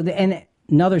right. So, and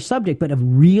another subject, but a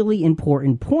really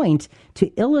important point to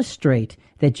illustrate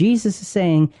that Jesus is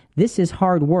saying, this is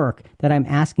hard work that I'm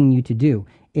asking you to do.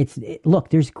 Look,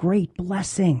 there's great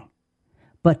blessing.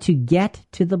 But to get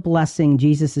to the blessing,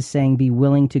 Jesus is saying, be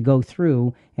willing to go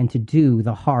through and to do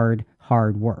the hard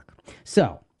work.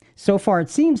 So far it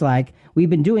seems like we've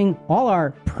been doing all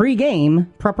our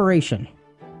pre-game preparation.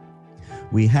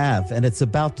 We have, and it's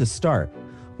about to start.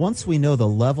 Once we know the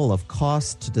level of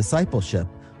cost to discipleship,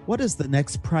 what is the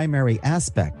next primary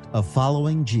aspect of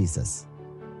following Jesus?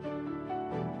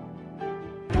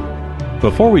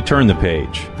 Before we turn the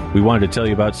page, we wanted to tell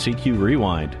you about CQ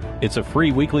Rewind. It's a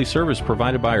free weekly service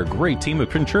provided by our great team of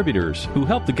contributors who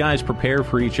help the guys prepare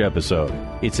for each episode.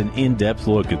 It's an in-depth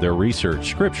look at their research,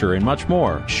 scripture, and much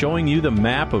more, showing you the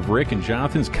map of Rick and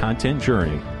Jonathan's content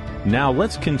journey. Now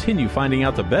let's continue finding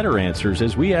out the better answers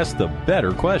as we ask the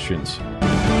better questions.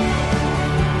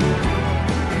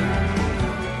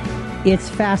 It's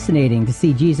fascinating to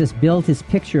see Jesus build his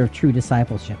picture of true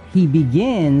discipleship. He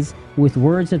begins with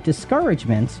words of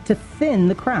discouragement to thin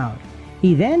the crowd.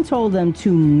 He then told them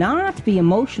to not be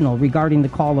emotional regarding the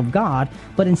call of God,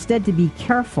 but instead to be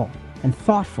careful and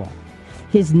thoughtful.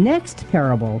 His next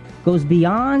parable goes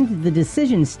beyond the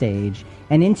decision stage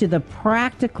and into the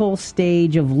practical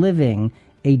stage of living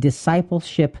a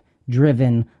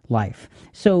discipleship-driven life.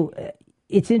 So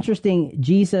it's interesting,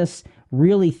 Jesus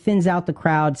really thins out the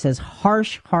crowd, says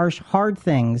harsh, hard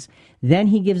things. Then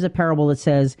he gives a parable that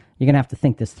says, you're going to have to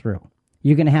think this through.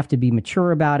 You're going to have to be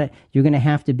mature about it. You're going to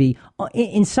have to be,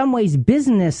 in some ways,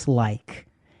 business-like.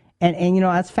 And you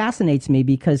know, that fascinates me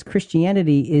because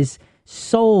Christianity is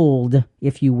sold,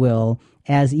 if you will,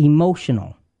 as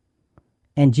emotional.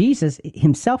 And Jesus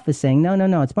himself is saying,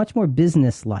 no, it's much more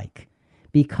business-like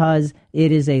because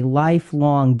it is a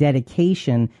lifelong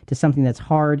dedication to something that's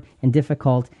hard and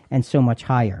difficult and so much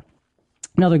higher.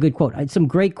 Another good quote. Some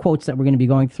great quotes that we're going to be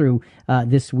going through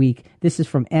this week. This is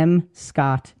from M.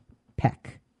 Scott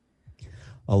Peck.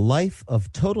 A life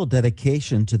of total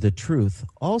dedication to the truth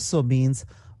also means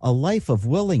a life of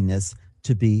willingness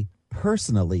to be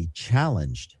personally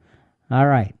challenged. All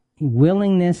right.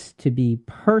 Willingness to be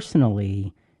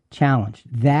personally challenged.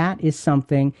 That is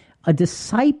something a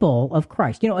disciple of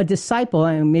Christ. You know, a disciple,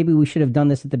 and maybe we should have done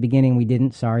this at the beginning. We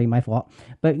didn't. Sorry, my fault.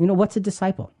 But you know, what's a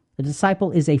disciple? A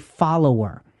disciple is a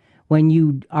follower. When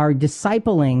you are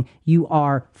discipling, you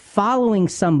are following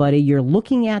somebody. You're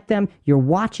looking at them. You're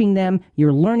watching them.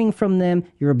 You're learning from them.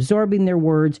 You're absorbing their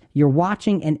words. You're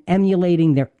watching and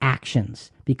emulating their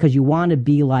actions because you want to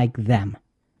be like them.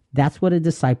 That's what a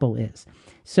disciple is.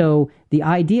 So the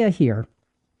idea here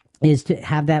is to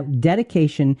have that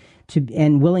dedication to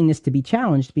and willingness to be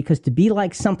challenged, because to be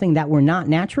like something that we're not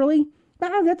naturally,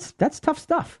 that's tough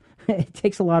stuff. It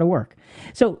takes a lot of work.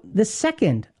 So the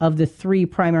second of the three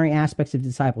primary aspects of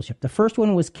discipleship, the first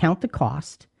one was count the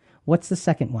cost. What's the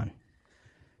second one?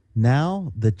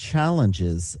 Now the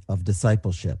challenges of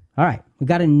discipleship. All right. We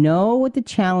got to know what the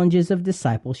challenges of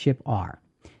discipleship are.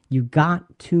 You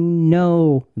got to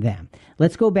know them.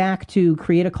 Let's go back to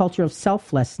Create a Culture of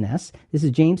Selflessness. This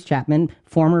is James Chapman,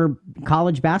 former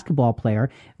college basketball player,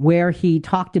 where he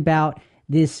talked about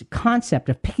this concept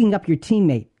of picking up your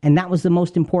teammate, and that was the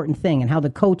most important thing, and how the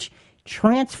coach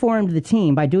transformed the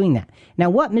team by doing that. Now,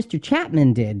 what Mr.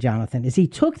 Chapman did, Jonathan, is he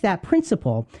took that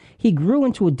principle, he grew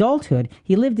into adulthood,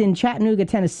 he lived in Chattanooga,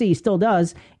 Tennessee, still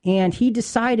does, and he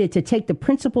decided to take the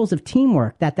principles of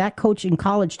teamwork that coach in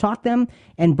college taught them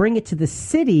and bring it to the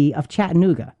city of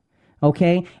Chattanooga.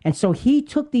 Okay? And so he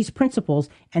took these principles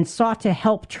and sought to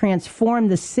help transform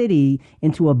the city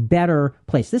into a better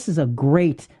place. This is a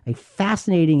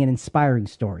fascinating and inspiring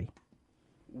story.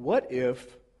 What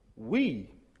if we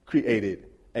created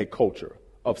a culture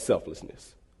of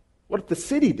selflessness? What if the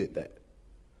city did that?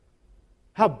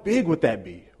 How big would that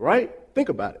be, right? Think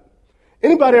about it.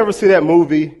 Anybody ever see that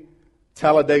movie,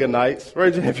 Talladega Nights?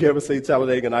 Raise your hand if you ever see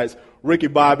Talladega Nights. Ricky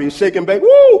Bobby, Shake and Bake.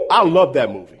 Woo! I love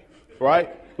that movie,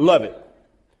 right? Love it.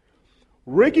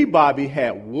 Ricky Bobby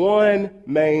had one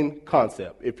main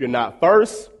concept. If you're not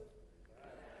first,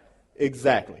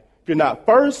 exactly. If you're not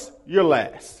first, you're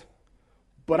last.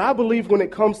 But I believe when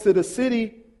it comes to the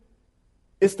city,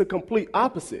 it's the complete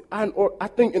opposite. I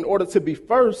think in order to be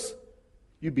first,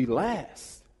 you be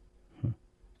last.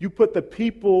 You put the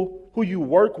people who you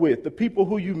work with, the people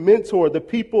who you mentor, the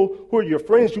people who are your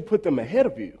friends, you put them ahead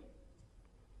of you.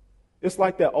 It's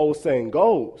like that old saying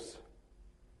goes.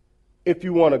 If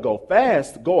you want to go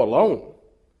fast, go alone.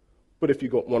 But if you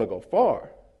want to go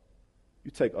far, you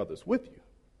take others with you.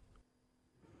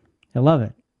 I love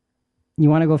it. You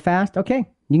want to go fast? Okay,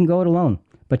 you can go it alone.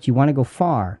 But you want to go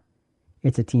far,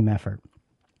 it's a team effort.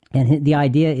 And the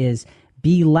idea is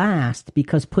be last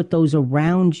because put those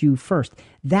around you first.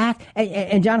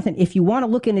 And Jonathan, if you want to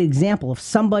look at an example of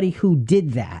somebody who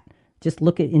did that, just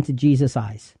look into Jesus'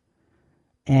 eyes.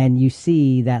 And you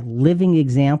see that living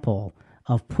example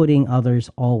of putting others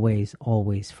always,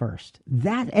 always first.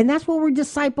 And that's what we're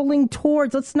discipling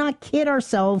towards. Let's not kid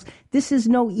ourselves. This is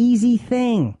no easy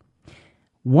thing.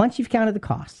 Once you've counted the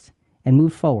costs and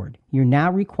moved forward, you're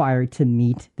now required to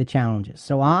meet the challenges.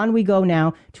 So on we go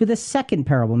now to the second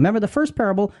parable. Remember the first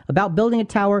parable about building a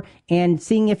tower and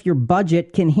seeing if your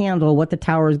budget can handle what the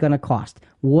tower is going to cost.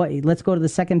 Let's go to the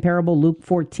second parable, Luke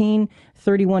 14,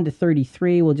 31 to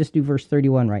 33. We'll just do verse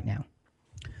 31 right now.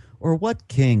 Or what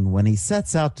king, when he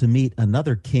sets out to meet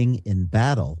another king in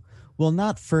battle, will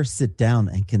not first sit down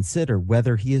and consider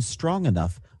whether he is strong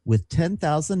enough with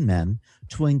 10,000 men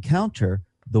to encounter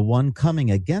the one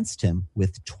coming against him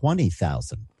with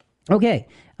 20,000? Okay,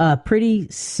 a pretty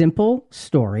simple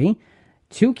story.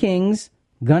 Two kings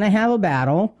gonna have a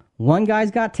battle. One guy's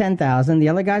got 10,000, the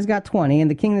other guy's got 20, and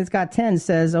the king that's got 10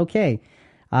 says, okay,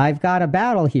 I've got a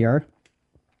battle here,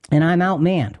 and I'm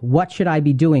outmanned. What should I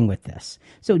be doing with this?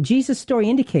 So Jesus' story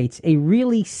indicates a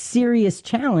really serious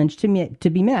challenge to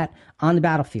be met on the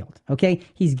battlefield, okay?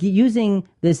 He's using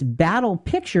this battle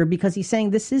picture because he's saying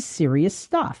this is serious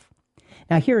stuff.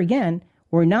 Now, here again,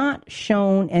 we're not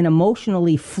shown an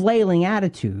emotionally flailing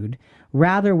attitude.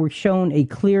 Rather, we're shown a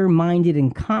clear-minded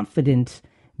and confident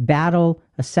battle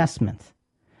assessment.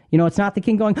 You know, it's not the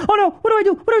king going, oh no, what do I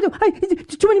do? What do I do?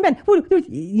 Too many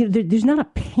men. There's not a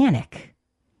panic.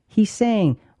 He's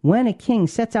saying when a king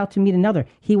sets out to meet another,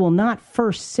 he will not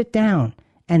first sit down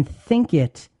and think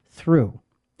it through.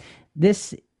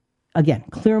 This, again,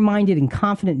 clear-minded and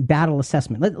confident battle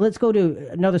assessment. Let's go to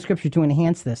another scripture to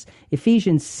enhance this.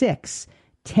 Ephesians 6,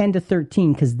 10 to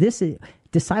 13, because this is,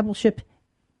 discipleship,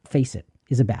 face it,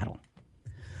 is a battle.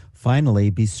 Finally,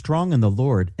 be strong in the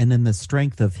Lord and in the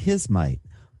strength of his might.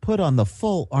 Put on the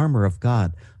full armor of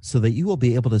God so that you will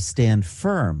be able to stand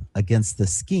firm against the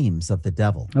schemes of the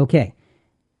devil. Okay.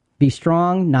 Be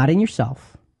strong, not in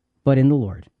yourself, but in the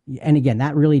Lord. And again,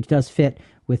 that really does fit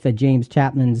with James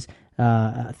Chapman's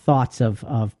thoughts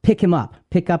of pick him up,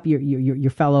 pick up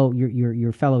your fellow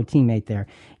teammate there.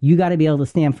 You got to be able to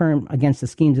stand firm against the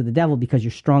schemes of the devil because you're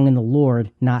strong in the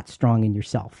Lord, not strong in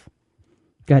yourself.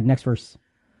 Go ahead, next verse.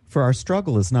 For our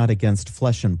struggle is not against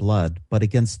flesh and blood, but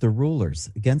against the rulers,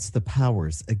 against the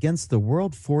powers, against the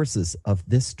world forces of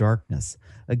this darkness,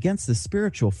 against the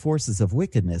spiritual forces of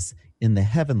wickedness in the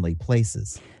heavenly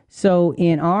places. So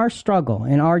in our struggle,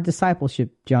 in our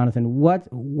discipleship, Jonathan, what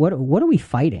are we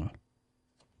fighting?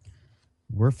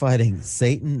 We're fighting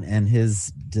Satan and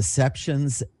his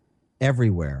deceptions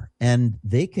everywhere, and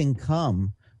they can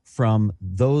come from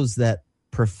those that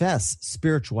profess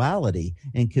spirituality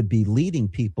and could be leading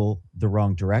people the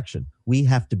wrong direction. We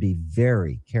have to be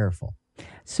very careful.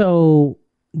 So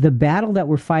the battle that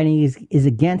we're fighting is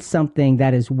against something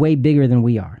that is way bigger than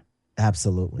we are.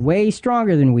 Absolutely. Way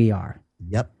stronger than we are.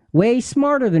 Yep. Way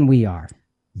smarter than we are.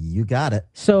 You got it.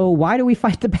 So why do we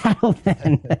fight the battle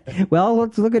then? Well,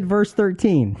 let's look at verse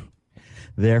 13.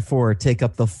 Therefore, take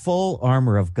up the full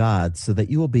armor of God so that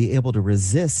you will be able to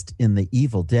resist in the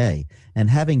evil day, and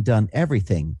having done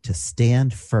everything, to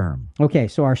stand firm. Okay,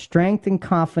 so our strength and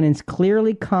confidence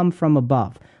clearly come from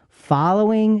above.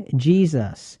 Following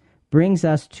Jesus brings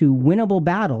us to winnable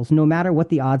battles, no matter what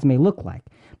the odds may look like.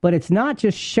 But it's not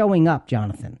just showing up,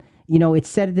 Jonathan. You know, it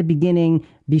said at the beginning,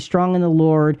 be strong in the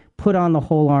Lord, put on the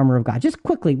whole armor of God. Just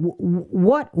quickly,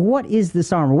 what is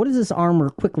this armor? What does this armor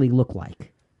quickly look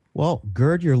like? Well,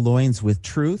 gird your loins with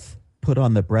truth, put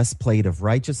on the breastplate of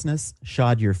righteousness,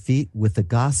 shod your feet with the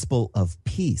gospel of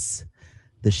peace,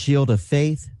 the shield of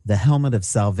faith, the helmet of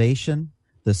salvation,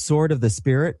 the sword of the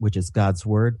Spirit, which is God's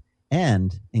word,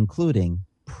 and including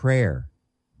prayer.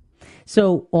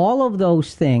 So all of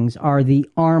those things are the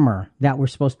armor that we're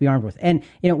supposed to be armed with. And,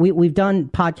 you know, we've done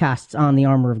podcasts on the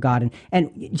armor of God.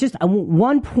 And just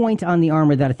one point on the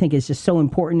armor that I think is just so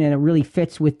important, and it really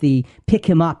fits with the pick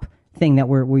him up thing that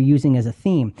we're using as a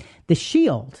theme. The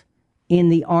shield in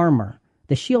the armor,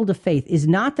 the shield of faith, is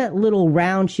not that little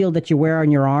round shield that you wear on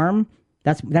your arm.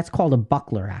 That's called a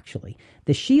buckler, actually.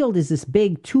 The shield is this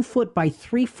big 2 foot by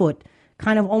 3 foot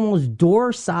kind of almost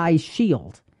door-sized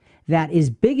shield that is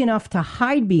big enough to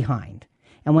hide behind.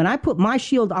 And when I put my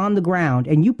shield on the ground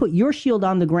and you put your shield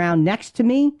on the ground next to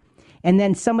me, and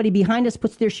then somebody behind us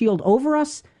puts their shield over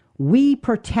us, we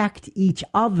protect each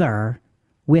other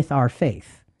with our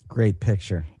faith. Great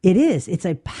picture. It is. It's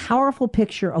a powerful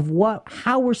picture of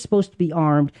how we're supposed to be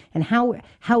armed and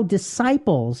how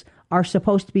disciples are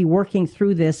supposed to be working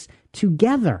through this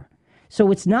together. So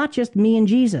it's not just me and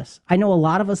Jesus. I know a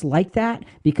lot of us like that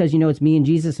because, it's me and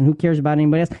Jesus and who cares about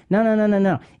anybody else?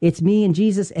 No. It's me and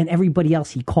Jesus and everybody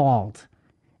else he called.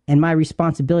 And my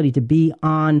responsibility to be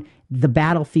on the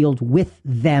battlefield with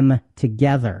them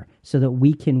together so that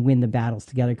we can win the battles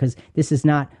together, because this is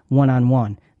not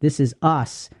one-on-one. This is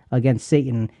us against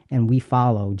Satan, and we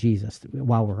follow Jesus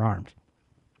while we're armed.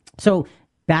 So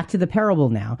back to the parable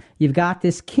now. You've got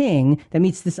this king that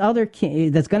meets this other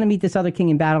king, that's going to meet this other king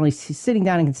in battle. He's sitting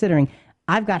down and considering,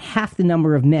 I've got half the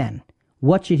number of men.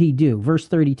 What should he do? Verse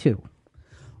 32.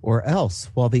 Or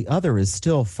else, while the other is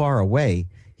still far away,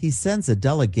 he sends a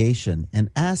delegation and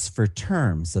asks for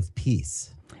terms of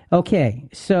peace. Okay,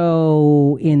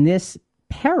 so in this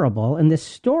parable, in this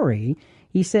story,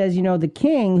 he says, the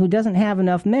king who doesn't have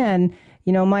enough men,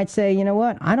 might say,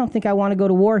 what, I don't think I want to go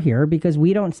to war here because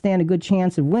we don't stand a good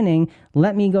chance of winning.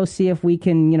 Let me go see if we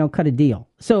can, cut a deal.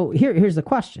 So here's the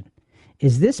question.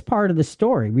 Is this part of the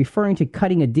story referring to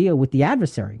cutting a deal with the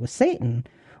adversary, with Satan,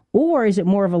 or is it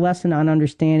more of a lesson on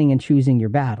understanding and choosing your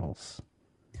battles?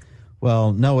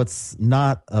 Well, no, it's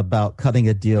not about cutting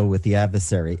a deal with the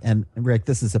adversary. And Rick,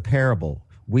 this is a parable.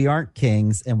 We aren't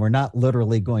kings, and we're not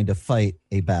literally going to fight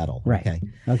a battle. Right.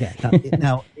 Okay.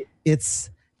 Now, it's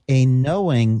a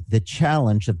knowing the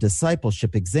challenge of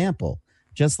discipleship example.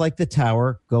 Just like the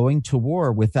tower, going to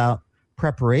war without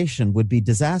preparation would be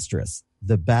disastrous.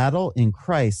 The battle in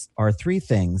Christ are three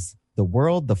things: the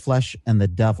world, the flesh, and the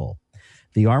devil.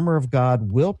 The armor of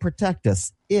God will protect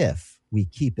us if we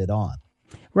keep it on.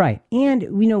 Right. And,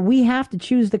 we have to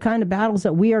choose the kind of battles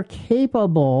that we are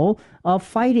capable of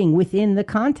fighting within the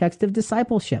context of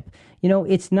discipleship.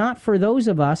 It's not for those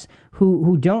of us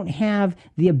who don't have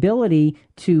the ability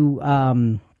to,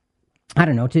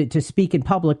 to speak in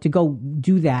public, to go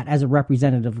do that as a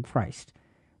representative of Christ.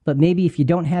 But maybe if you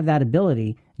don't have that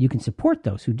ability, you can support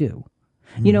those who do.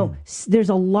 There's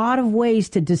a lot of ways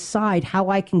to decide how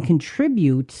I can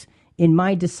contribute in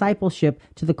my discipleship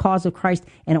to the cause of Christ.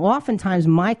 And oftentimes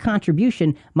my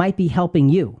contribution might be helping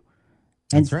you.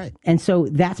 That's right. And so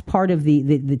that's part of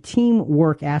the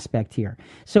teamwork aspect here.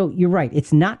 So you're right.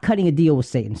 It's not cutting a deal with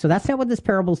Satan. So that's not what this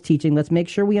parable is teaching. Let's make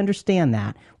sure we understand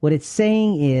that. What it's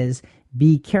saying is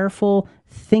be careful,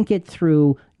 think it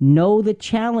through, know the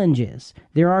challenges.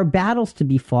 There are battles to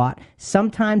be fought.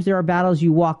 Sometimes there are battles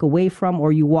you walk away from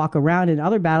or you walk around, and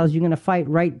other battles you're going to fight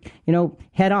right,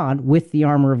 head on with the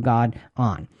armor of God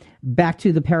on. Back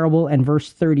to the parable and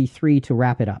verse 33 to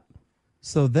wrap it up.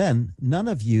 So then, none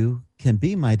of you can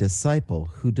be my disciple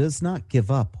who does not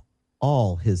give up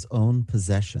all his own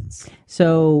possessions.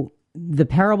 So the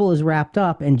parable is wrapped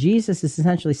up, and Jesus is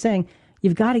essentially saying,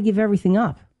 you've got to give everything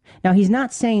up. Now, he's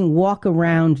not saying walk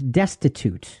around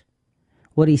destitute.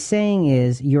 What he's saying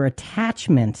is your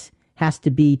attachment has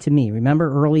to be to me.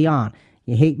 Remember early on,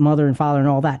 you hate mother and father and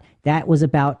all that. That was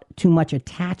about too much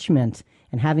attachment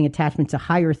and having attachment to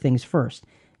higher things first.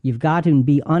 You've got to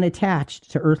be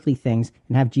unattached to earthly things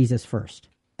and have Jesus first.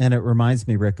 And it reminds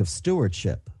me, Rick, of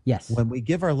stewardship. Yes. When we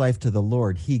give our life to the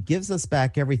Lord, he gives us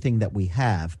back everything that we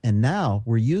have. And now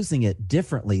we're using it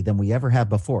differently than we ever have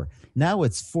before. Now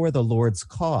it's for the Lord's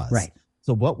cause. Right.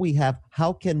 So what we have,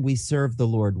 how can we serve the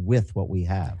Lord with what we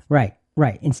have? Right.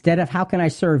 Instead of how can I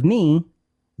serve me,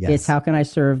 yes, it's how can I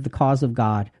serve the cause of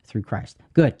God through Christ.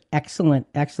 Good.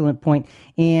 Excellent point.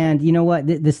 And you know what?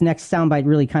 This next soundbite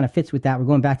really kind of fits with that. We're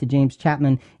going back to James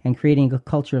Chapman and creating a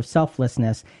culture of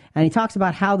selflessness. And he talks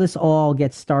about how this all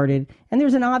gets started. And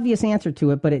there's an obvious answer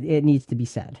to it, but it needs to be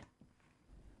said.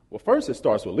 Well, first it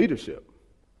starts with leadership.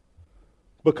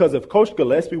 Because if Coach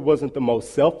Gillespie wasn't the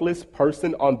most selfless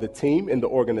person on the team in the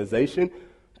organization,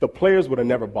 the players would have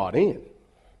never bought in.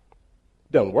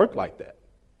 It doesn't work like that.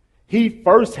 He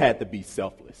first had to be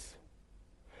selfless.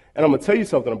 And I'm going to tell you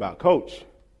something about Coach.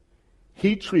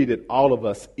 He treated all of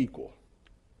us equal.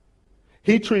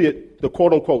 He treated the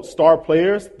quote-unquote star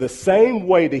players the same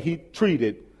way that he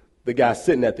treated the guy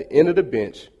sitting at the end of the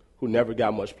bench who never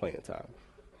got much playing time.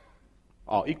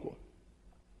 All equal.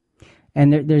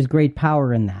 And there's great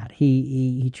power in that.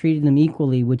 He treated them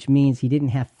equally, which means he didn't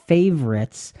have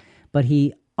favorites, but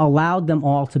he allowed them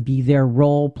all to be their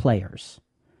role players.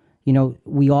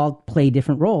 We all play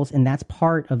different roles, and that's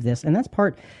part of this. And that's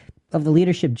part of the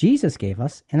leadership Jesus gave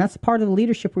us, and that's part of the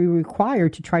leadership we require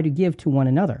to try to give to one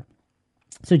another.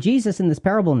 So Jesus in this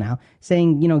parable now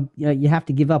saying, you have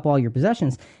to give up all your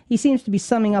possessions. He seems to be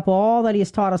summing up all that he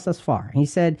has taught us thus far. He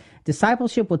said,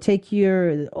 discipleship will take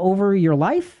over your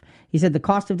life. He said the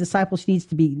cost of discipleship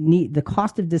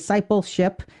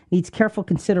needs careful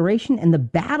consideration, and the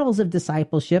battles of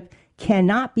discipleship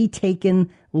cannot be taken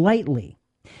lightly.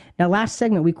 Now, last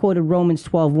segment, we quoted Romans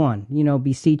 12:1.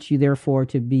 Beseech you, therefore,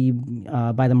 to be,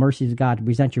 by the mercies of God, to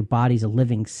present your bodies a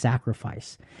living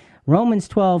sacrifice. Romans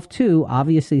 12:2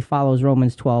 obviously follows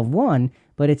Romans 12:1,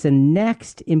 but it's a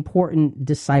next important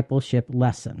discipleship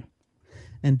lesson.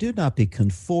 And do not be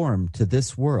conformed to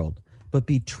this world, but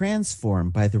be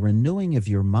transformed by the renewing of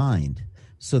your mind,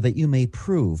 so that you may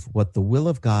prove what the will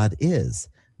of God is,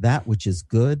 that which is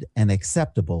good and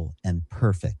acceptable and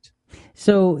perfect.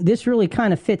 So this really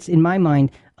kind of fits, in my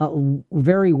mind,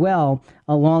 very well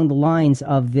along the lines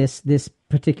of this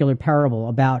particular parable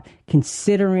about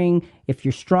considering if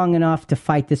you're strong enough to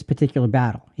fight this particular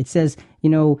battle. It says,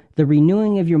 the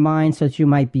renewing of your mind so that you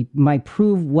might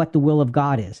prove what the will of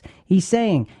God is. He's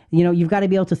saying, you've got to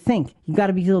be able to think, you've got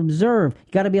to be able to observe,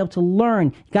 you've got to be able to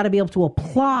learn, you've got to be able to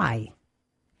apply.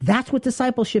 That's what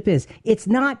discipleship is. It's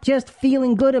not just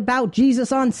feeling good about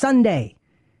Jesus on Sunday.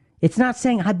 It's not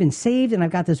saying I've been saved and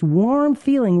I've got this warm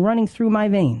feeling running through my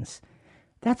veins.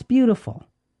 That's beautiful.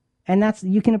 And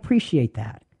you can appreciate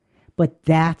that. But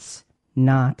that's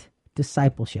not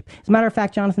discipleship. As a matter of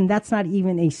fact, Jonathan, that's not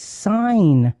even a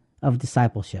sign of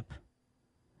discipleship.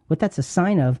 What that's a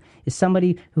sign of is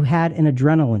somebody who had an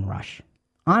adrenaline rush.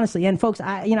 Honestly, and folks,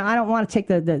 I don't want to take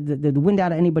the wind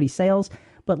out of anybody's sails,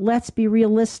 but let's be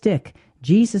realistic.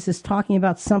 Jesus is talking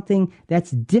about something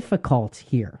that's difficult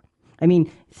here. I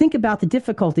mean, think about the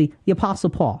difficulty, the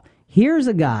Apostle Paul. Here's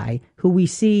a guy who we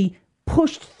see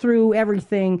pushed through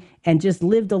everything and just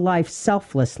lived a life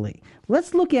selflessly.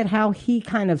 Let's look at how he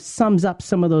kind of sums up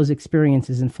some of those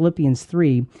experiences in Philippians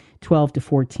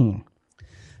 3:12-14.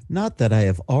 Not that I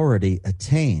have already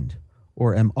attained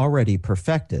or am already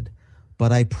perfected,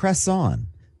 but I press on,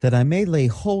 that I may lay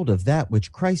hold of that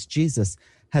which Christ Jesus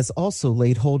has also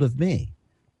laid hold of me.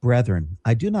 Brethren,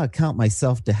 I do not count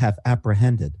myself to have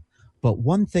apprehended, but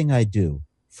one thing I do,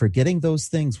 forgetting those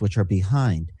things which are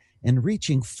behind and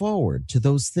reaching forward to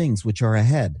those things which are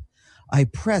ahead, I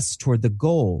press toward the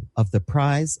goal of the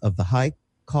prize of the high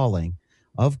calling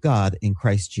of God in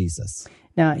Christ Jesus.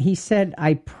 Now, he said,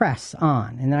 I press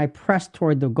on, and then I press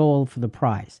toward the goal for the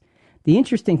prize. The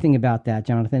interesting thing about that,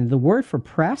 Jonathan, the word for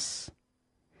press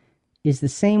is the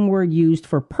same word used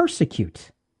for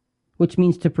persecute, which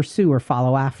means to pursue or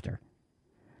follow after.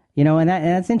 And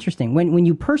that's interesting. When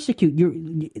you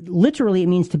persecute, literally it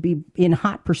means to be in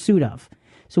hot pursuit of.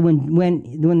 So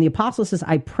when the apostle says,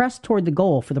 I press toward the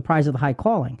goal for the prize of the high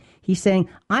calling, he's saying,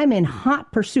 I'm in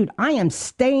hot pursuit. I am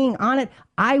staying on it.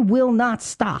 I will not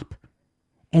stop.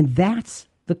 And that's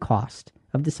the cost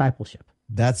of discipleship.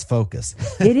 That's focus.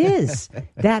 It is.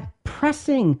 That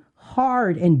pressing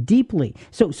hard and deeply.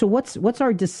 So what's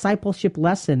our discipleship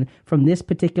lesson from this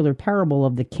particular parable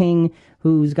of the king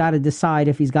who's got to decide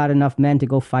if he's got enough men to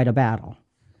go fight a battle?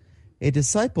 A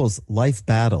disciple's life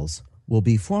battles will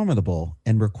be formidable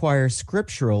and require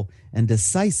scriptural and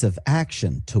decisive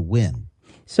action to win.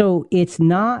 So it's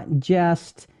not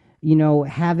just,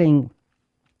 having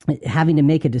to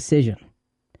make a decision.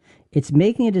 It's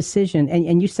making a decision,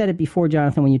 and you said it before,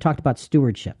 Jonathan, when you talked about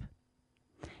stewardship.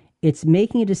 It's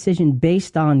making a decision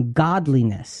based on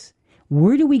godliness.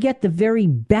 Where do we get the very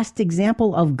best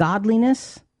example of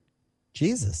godliness?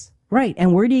 Jesus. Right.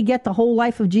 And where do you get the whole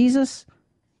life of Jesus?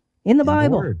 In the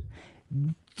Bible. Word.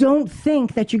 Don't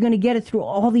think that you're going to get it through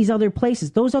all these other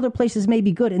places. Those other places may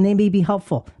be good and they may be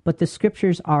helpful, but the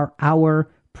scriptures are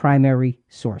our primary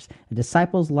source. A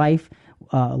disciple's life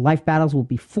battles will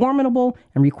be formidable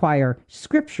and require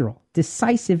scriptural,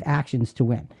 decisive actions to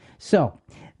win. So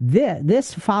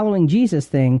this following Jesus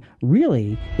thing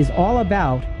really is all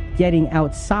about getting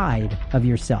outside of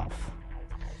yourself.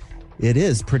 It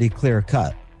is pretty clear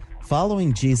cut.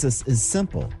 Following Jesus is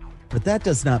simple, but that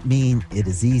does not mean it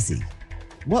is easy.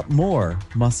 What more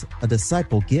must a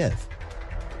disciple give?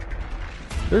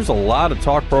 There's a lot of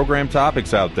talk program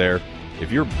topics out there.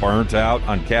 If you're burnt out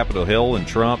on Capitol Hill and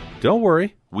Trump, don't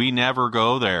worry, we never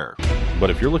go there.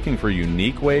 But if you're looking for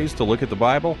unique ways to look at the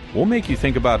Bible, we'll make you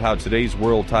think about how today's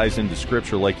world ties into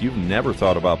Scripture like you've never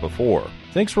thought about before.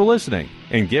 Thanks for listening,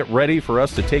 and get ready for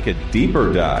us to take a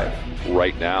deeper dive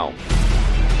right now.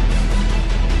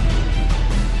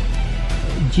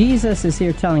 Jesus is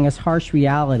here telling us harsh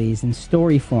realities in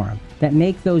story form that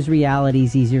make those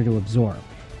realities easier to absorb.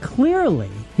 Clearly,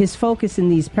 his focus in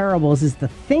these parables is the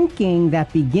thinking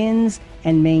that begins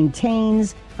and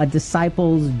maintains a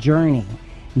disciple's journey.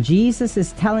 Jesus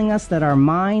is telling us that our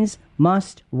minds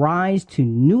must rise to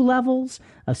new levels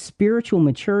of spiritual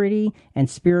maturity and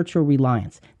spiritual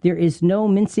reliance. There is no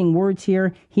mincing words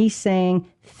here. He's saying,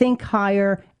 think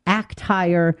higher, act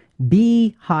higher,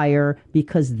 be higher,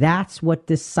 because that's what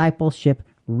discipleship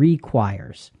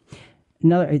requires.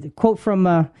 Another quote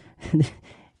from,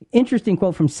 interesting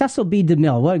quote from Cecil B.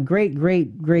 DeMille. What a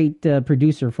great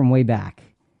producer from way back.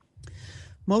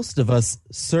 Most of us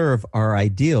serve our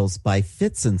ideals by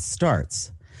fits and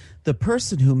starts. The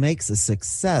person who makes a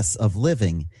success of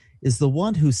living is the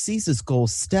one who sees his goal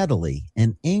steadily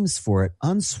and aims for it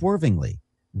unswervingly.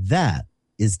 That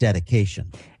is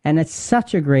dedication. And it's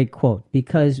such a great quote,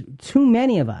 because too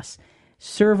many of us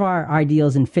serve our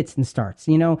ideals in fits and starts,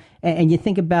 and you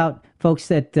think about folks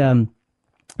that, and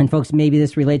folks, maybe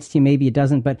this relates to you, maybe it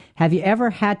doesn't, but have you ever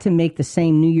had to make the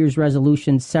same New Year's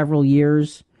resolution several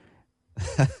years?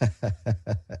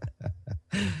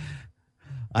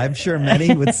 I'm sure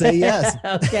many would say yes.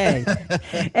 Okay.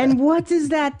 And what does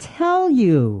that tell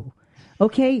you?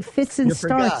 Okay, fits and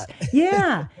starts.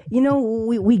 Yeah.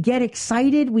 We get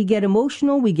excited, we get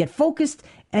emotional, we get focused,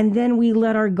 and then we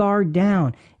let our guard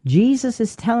down. Jesus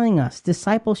is telling us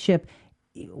discipleship,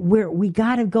 we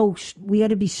got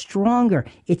to be stronger.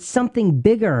 It's something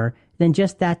bigger than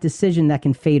just that decision that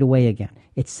can fade away again.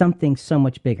 It's something so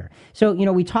much bigger. So,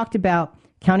 we talked about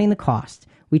counting the cost.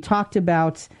 We talked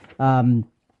about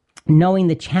knowing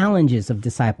the challenges of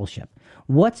discipleship.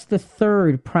 What's the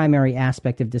third primary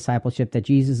aspect of discipleship that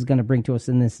Jesus is going to bring to us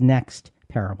in this next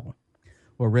parable?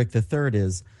 Well, Rick, the third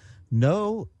is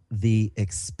know the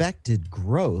expected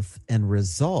growth and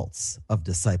results of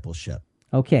discipleship.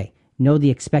 Okay, know the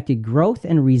expected growth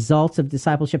and results of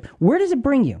discipleship. Where does it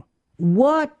bring you?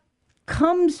 What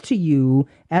comes to you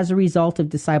as a result of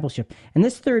discipleship? And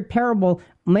this third parable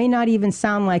may not even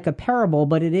sound like a parable,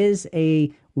 but it is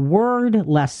a word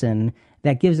lesson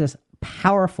that gives us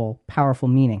powerful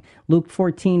meaning. Luke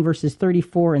 14, verses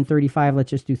 34 and 35.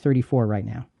 Let's just do 34 right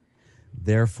now.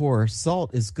 Therefore,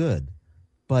 salt is good,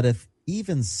 but if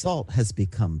even salt has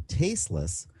become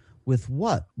tasteless, with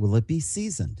what will it be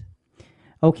seasoned?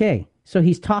 Okay, so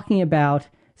he's talking about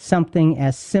something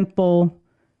as simple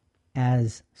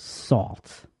as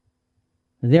salt.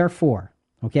 Therefore,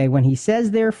 okay, when he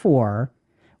says therefore,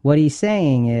 what he's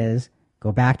saying is,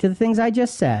 go back to the things I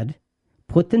just said,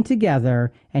 put them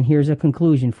together, and here's a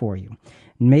conclusion for you.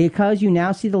 Because you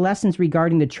now see the lessons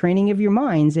regarding the training of your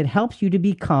minds, it helps you to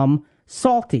become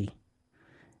salty.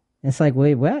 It's like,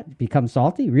 wait, what? Become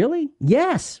salty? Really?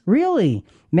 Yes, really.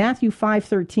 Matthew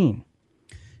 5:13.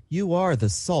 You are the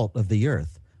salt of the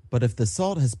earth, but if the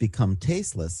salt has become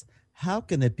tasteless, how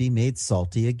can it be made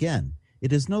salty again?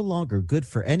 It is no longer good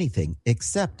for anything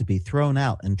except to be thrown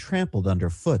out and trampled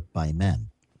underfoot by men.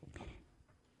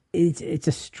 It's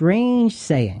a strange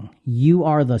saying, you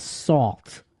are the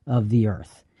salt of the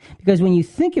earth. Because when you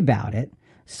think about it,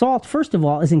 salt, first of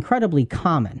all, is incredibly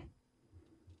common.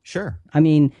 Sure. I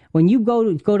mean, when you go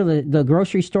to the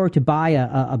grocery store to buy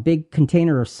a big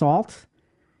container of salt,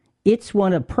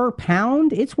 per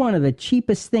pound, it's one of the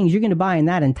cheapest things you're going to buy in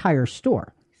that entire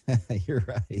store. You're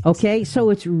right. Okay, so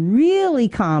it's really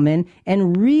common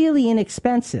and really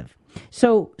inexpensive.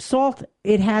 So salt,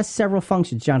 it has several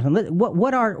functions, Jonathan.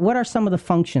 What are some of the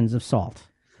functions of salt?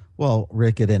 Well,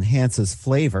 Rick, it enhances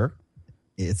flavor.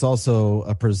 It's also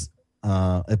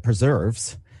it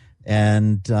preserves,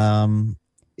 and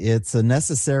it's a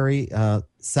necessary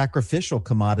sacrificial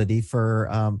commodity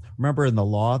for. Remember, in the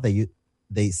law,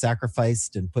 they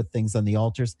sacrificed and put things on the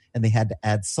altars, and they had to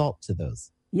add salt to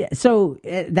those. Yeah, so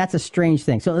that's a strange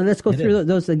thing. So let's go through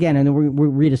those again, and then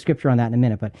we'll read a scripture on that in a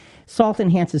minute. But salt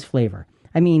enhances flavor.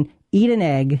 I mean, eat an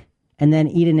egg, and then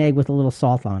eat an egg with a little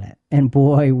salt on it. And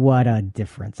boy, what a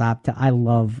difference. I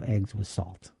love eggs with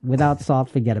salt. Without salt,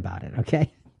 forget about it, okay?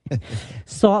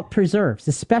 Salt preserves,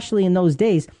 especially in those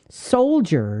days.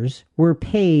 Soldiers were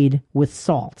paid with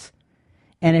salt.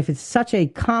 And if it's such a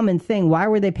common thing, why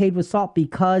were they paid with salt?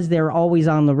 Because they're always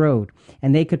on the road,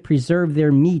 and they could preserve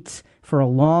their meats for a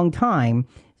long time.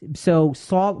 So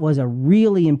salt was a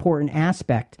really important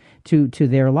aspect to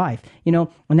their life. And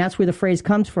that's where the phrase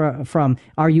comes from,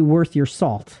 are you worth your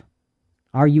salt?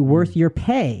 Are you worth your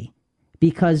pay?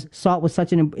 Because salt was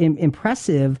such an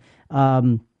impressive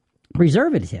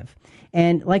preservative.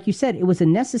 And like you said, it was a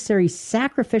necessary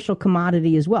sacrificial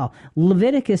commodity as well.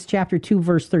 Leviticus chapter 2,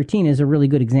 verse 13 is a really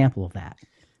good example of that.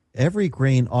 Every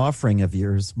grain offering of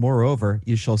yours, moreover,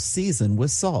 you shall season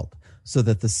with salt, so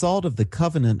that the salt of the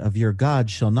covenant of your God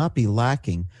shall not be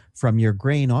lacking from your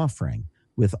grain offering.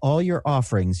 With all your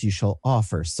offerings you shall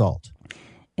offer salt.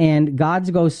 And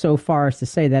God goes so far as to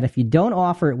say that if you don't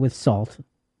offer it with salt,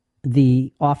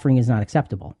 the offering is not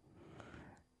acceptable.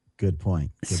 Good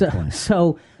point. Good point.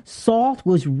 So salt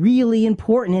was really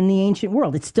important in the ancient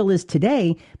world. It still is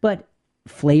today, but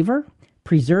flavor,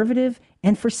 preservative,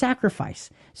 and for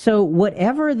sacrifice. So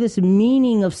whatever this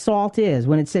meaning of salt is,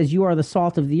 when it says you are the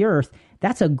salt of the earth,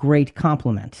 that's a great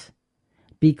compliment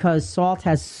because salt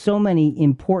has so many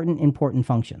important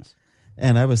functions.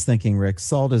 And I was thinking, Rick,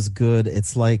 salt is good.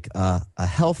 It's like a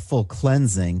healthful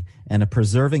cleansing and a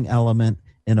preserving element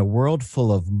in a world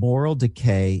full of moral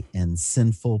decay and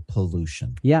sinful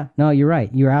pollution. Yeah, no, you're right.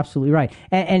 You're absolutely right.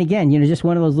 And again, just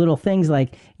one of those little things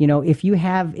like, if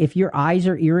your eyes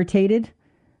are irritated,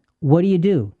 what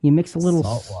do? You mix a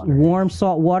little warm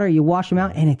salt water, you wash them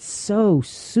out, and it's so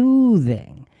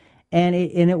soothing. And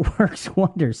it works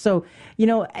wonders. So,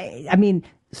 I mean,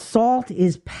 salt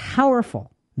is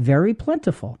powerful, very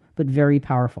plentiful, but very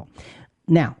powerful.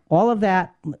 Now, all of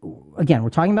that, again, we're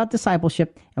talking about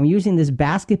discipleship, and we're using this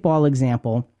basketball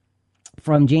example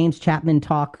from James Chapman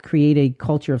talk, Create a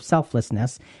Culture of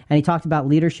Selflessness. And he talked about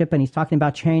leadership, and he's talking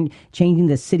about changing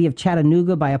the city of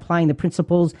Chattanooga by applying the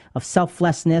principles of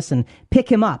selflessness and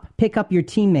pick up your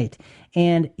teammate.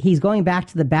 And he's going back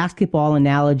to the basketball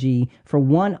analogy for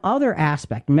one other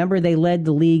aspect. Remember, they led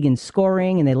the league in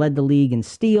scoring, and they led the league in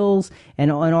steals, and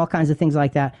all kinds of things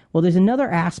like that. Well, there's another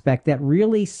aspect that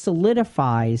really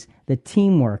solidifies the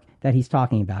teamwork that he's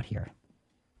talking about here.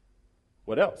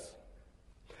 What else?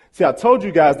 See, I told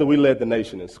you guys that we led the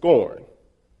nation in scoring,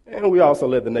 and we also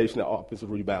led the nation in offensive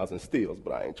rebounds and steals,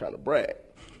 but I ain't trying to brag.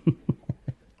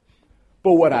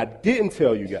 But what I didn't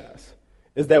tell you guys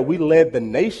is that we led the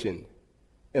nation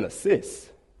in assists.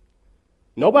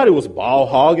 Nobody was ball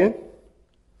hogging.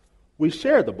 We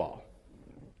shared the ball.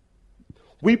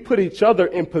 We put each other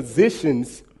in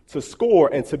positions to score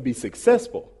and to be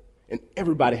successful, and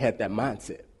everybody had that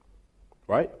mindset,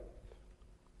 right?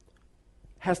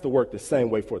 Has to work the same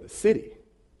way for the city.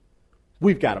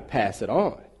 We've got to pass it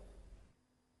on.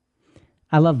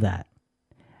 I love that.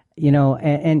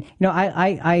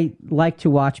 I like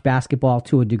to watch basketball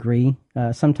to a degree.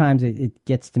 Sometimes it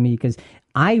gets to me because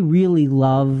I really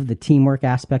love the teamwork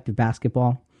aspect of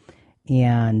basketball,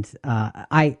 and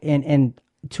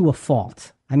to a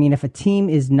fault. I mean, if a team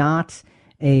is not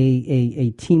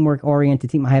a teamwork oriented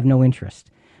team, I have no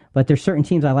interest. But there's certain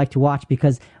teams I like to watch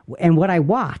and what I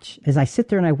watch is I sit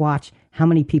there and I watch how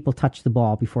many people touch the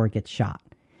ball before it gets shot.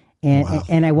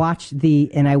 And I watch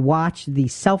the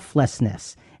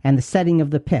selflessness and the setting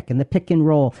of the pick and the pick and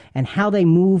roll and how they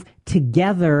move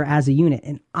together as a unit.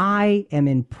 And I am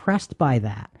impressed by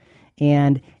that.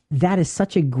 And that is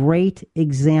such a great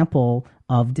example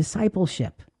of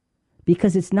discipleship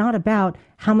because it's not about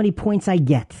how many points I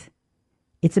get.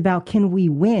 It's about, can we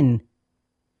win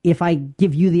if I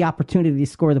give you the opportunity to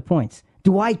score the points?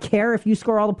 Do I care if you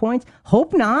score all the points?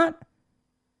 Hope not.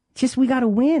 Just we got to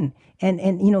win.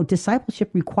 And discipleship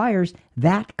requires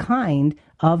that kind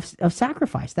of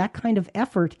sacrifice, that kind of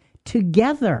effort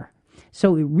together.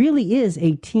 So it really is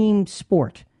a team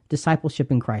sport,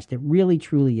 discipleship in Christ. It really,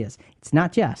 truly is. It's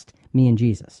not just me and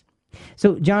Jesus.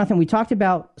 So, Jonathan, we talked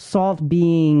about salt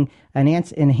being an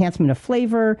enhancement of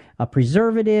flavor, a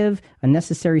preservative, a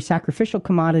necessary sacrificial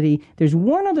commodity. There's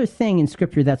one other thing in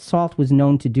Scripture that salt was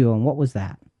known to do, and what was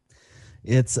that?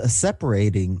 It's a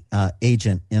separating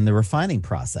agent in the refining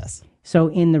process. So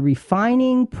in the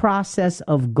refining process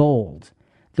of gold,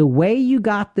 the way you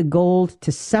got the gold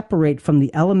to separate from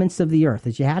the elements of the earth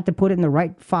is you had to put it in the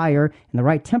right fire and the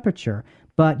right temperature,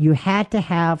 but you had to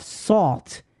have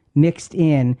salt mixed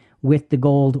in with the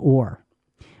gold ore.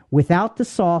 Without the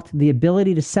salt, the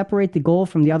ability to separate the gold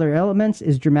from the other elements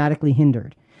is dramatically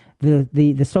hindered.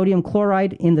 The sodium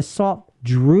chloride in the salt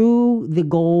drew the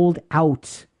gold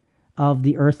out of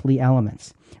the earthly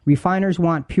elements. Refiners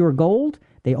want pure gold.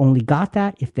 They only got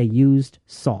that if they used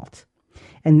salt.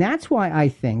 And that's why I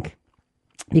think,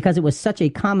 because it was such a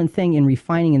common thing in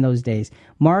refining in those days,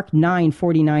 Mark 9,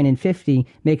 49 and 50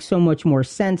 makes so much more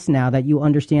sense now that you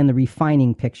understand the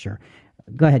refining picture.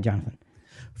 Go ahead, Jonathan.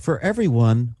 For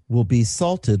everyone will be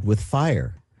salted with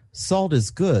fire. Salt is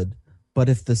good, but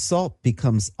if the salt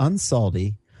becomes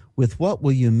unsalty, with what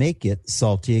will you make it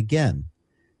salty again?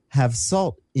 Have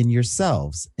salt in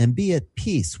yourselves and be at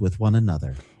peace with one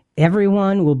another.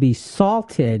 Everyone will be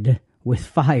salted with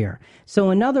fire. So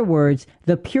in other words,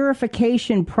 the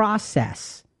purification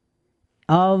process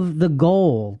of the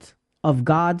gold of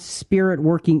God's Spirit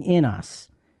working in us,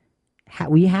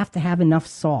 we have to have enough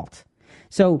salt.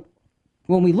 So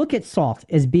when we look at salt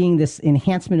as being this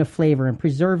enhancement of flavor and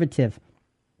preservative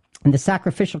and the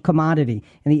sacrificial commodity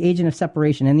and the agent of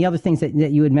separation and the other things that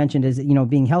you had mentioned as,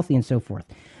 being healthy and so forth.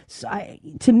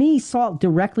 To me, salt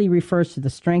directly refers to the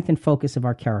strength and focus of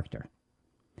our character.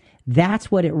 That's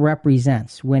what it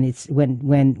represents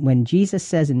when Jesus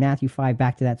says in Matthew 5,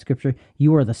 back to that scripture,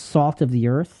 you are the salt of the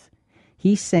earth.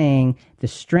 He's saying the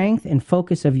strength and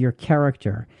focus of your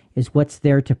character is what's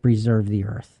there to preserve the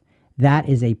earth. That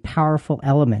is a powerful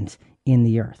element in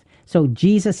the earth. So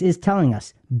Jesus is telling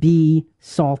us, be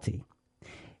salty.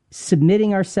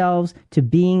 Submitting ourselves to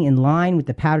being in line with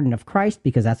the pattern of Christ,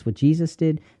 because that's what Jesus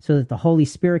did, so that the Holy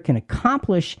Spirit can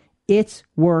accomplish its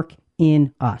work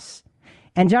in us.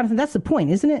 And Jonathan, that's the point,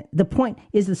 isn't it? The point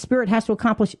is the Spirit has to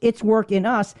accomplish its work in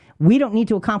us. We don't need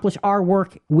to accomplish our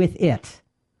work with it.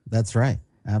 That's right.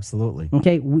 Absolutely.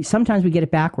 Okay, sometimes we get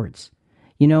it backwards.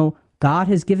 God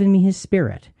has given me his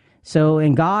Spirit.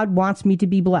 And God wants me to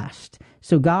be blessed.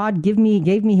 So God gave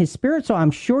me his Spirit, so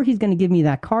I'm sure he's going to give me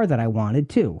that car that I wanted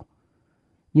too.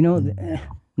 No,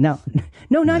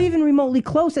 not even remotely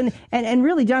close. And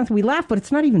really, Jonathan, we laugh, but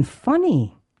it's not even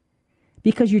funny,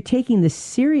 because you're taking the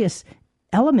serious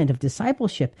element of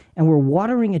discipleship and we're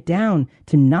watering it down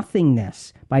to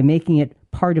nothingness by making it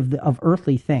part of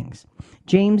earthly things.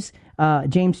 James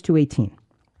 2:18.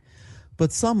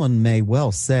 But someone may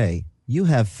well say, you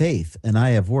have faith and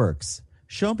I have works.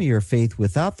 Show me your faith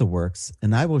without the works,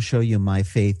 and I will show you my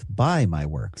faith by my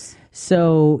works.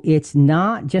 So it's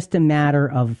not just a matter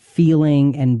of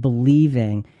feeling and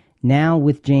believing. Now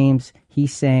with James,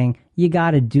 he's saying you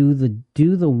got to do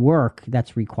the work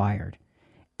that's required.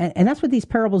 And that's what these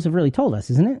parables have really told us,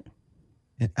 isn't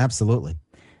it? Absolutely.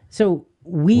 So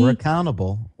we're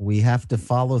accountable. We have to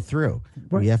follow through.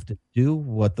 We have to do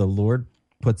what the Lord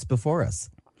puts before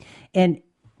us. And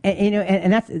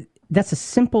that's a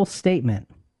simple statement,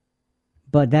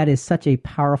 but that is such a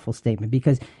powerful statement,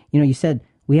 because you said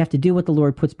we have to do what the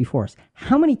Lord puts before us.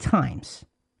 How many times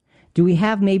do we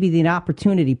have maybe the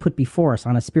opportunity put before us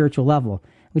on a spiritual level?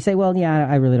 We say, well, yeah,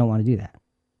 I really don't want to do that.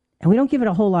 And we don't give it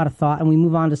a whole lot of thought, and we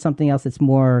move on to something else that's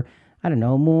more,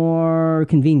 more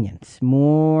convenient,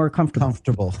 more comfortable.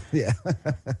 Comfortable, yeah.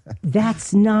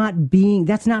 That's not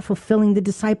fulfilling the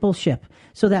discipleship.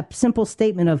 So that simple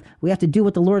statement of we have to do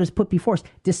what the Lord has put before us,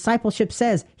 discipleship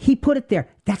says he put it there.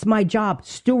 That's my job.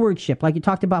 Stewardship, like you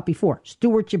talked about before.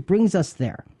 Stewardship brings us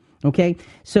there. Okay?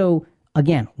 So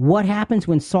again, what happens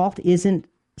when salt isn't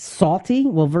salty?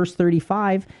 Well, verse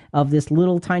 35 of this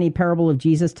little tiny parable of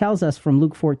Jesus tells us from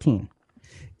Luke 14.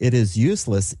 It is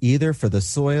useless either for the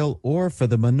soil or for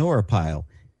the manure pile.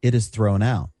 It is thrown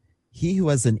out. He who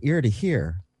has an ear to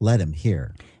hear, let him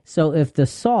hear. So if the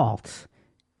salt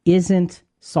isn't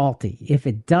salty, if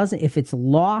it's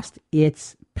lost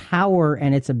its power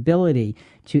and its ability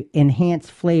to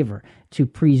enhance flavor, to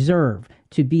preserve,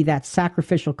 to be that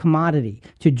sacrificial commodity,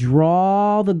 to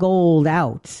draw the gold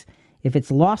out, if it's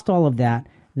lost all of that,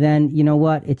 then you know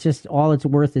what? It's just all it's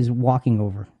worth is walking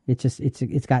over.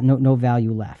 It's got no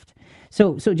value left.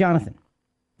 So Jonathan,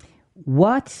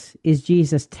 what is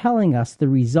Jesus telling us the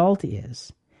result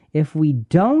is if we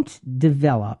don't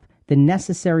develop the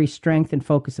necessary strength and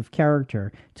focus of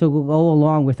character to go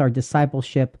along with our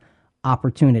discipleship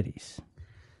opportunities?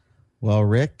 Well,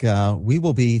 Rick, we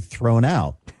will be thrown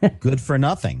out, good for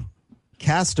nothing,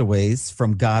 castaways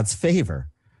from God's favor,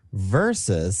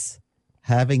 versus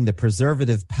having the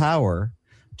preservative power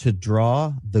to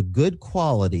draw the good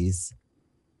qualities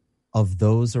of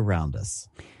those around us.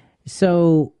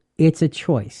 So it's a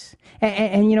choice.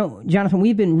 And Jonathan,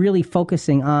 we've been really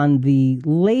focusing on the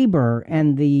labor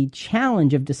and the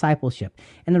challenge of discipleship.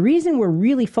 And the reason we're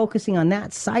really focusing on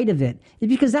that side of it is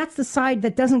because that's the side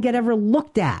that doesn't get ever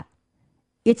looked at.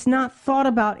 It's not thought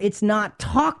about. It's not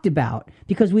talked about,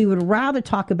 because we would rather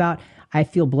talk about, I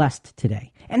feel blessed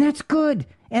today. And that's good.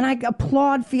 And I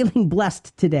applaud feeling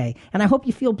blessed today. And I hope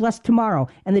you feel blessed tomorrow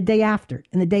and the day after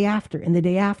and the day after and the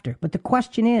day after. But the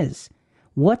question is,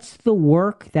 what's the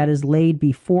work that is laid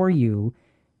before you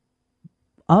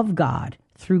of God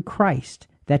through Christ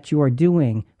that you are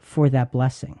doing for that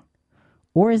blessing?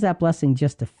 Or is that blessing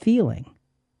just a feeling,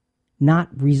 not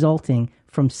resulting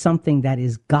from something that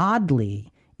is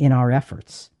godly in our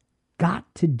efforts?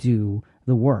 Got to do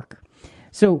the work.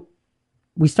 So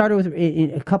we started with,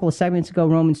 a couple of segments ago,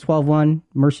 Romans 12:1,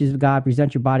 mercies of God,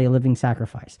 present your body a living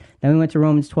sacrifice. Then we went to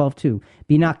Romans 12:2,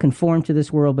 be not conformed to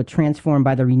this world, but transformed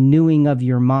by the renewing of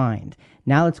your mind.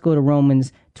 Now let's go to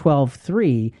Romans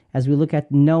 12:3 as we look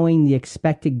at knowing the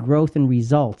expected growth and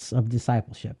results of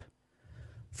discipleship.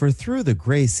 For through the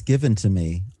grace given to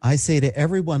me, I say to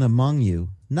everyone among you,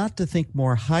 not to think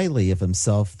more highly of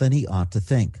himself than he ought to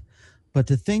think, but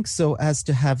to think so as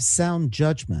to have sound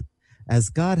judgment, as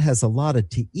God has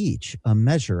allotted to each a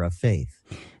measure of faith.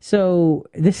 So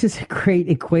this is a great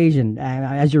equation.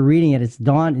 As you're reading it, it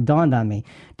dawned on me.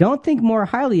 Don't think more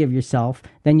highly of yourself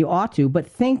than you ought to, but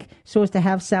think so as to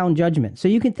have sound judgment. So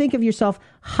you can think of yourself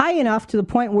high enough to the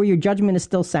point where your judgment is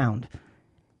still sound.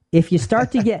 If you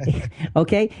start to get,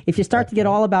 if you start to get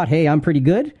all about, hey, I'm pretty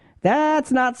good,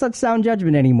 that's not such sound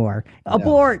judgment anymore.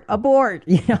 Abort,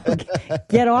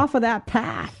 get off of that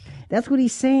path. That's what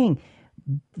he's saying.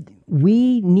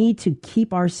 We need to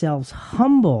keep ourselves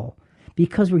humble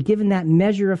because we're given that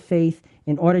measure of faith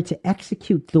in order to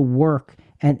execute the work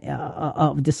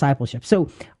of discipleship. So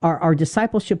our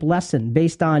discipleship lesson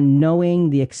based on knowing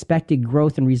the expected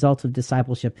growth and results of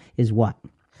discipleship is what?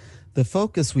 The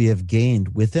focus we have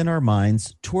gained within our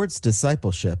minds towards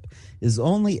discipleship is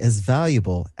only as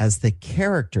valuable as the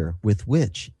character with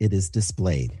which it is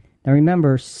displayed. Now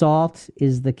remember, salt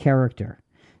is the character.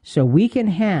 So we can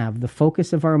have the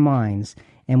focus of our minds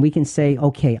and we can say,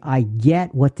 okay, I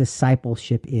get what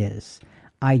discipleship is.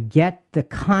 I get the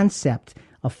concept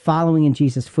of following in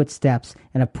Jesus' footsteps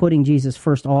and of putting Jesus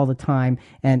first all the time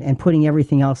and putting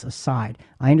everything else aside.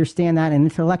 I understand that, and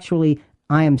intellectually,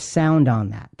 I am sound on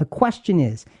that. The question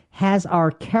is, has our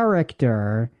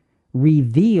character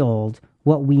revealed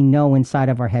what we know inside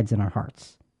of our heads and our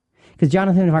hearts? Because,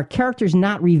 Jonathan, if our character's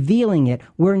not revealing it,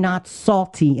 we're not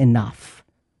salty enough.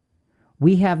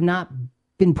 We have not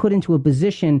been put into a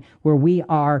position where we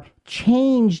are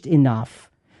changed enough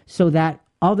so that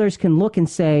others can look and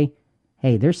say,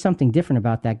 hey, there's something different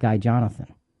about that guy, Jonathan.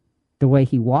 The way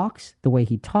he walks, the way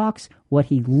he talks, what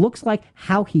he looks like,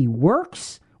 how he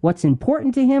works, what's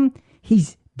important to him,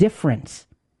 he's different.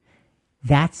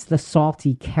 That's the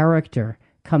salty character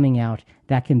coming out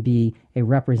that can be a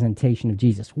representation of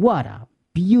Jesus. What a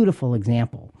beautiful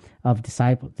example of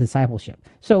discipleship.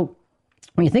 So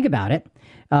when you think about it,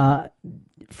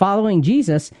 following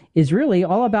Jesus is really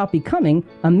all about becoming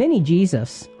a mini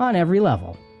Jesus on every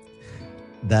level.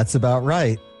 That's about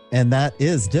right, and that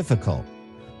is difficult.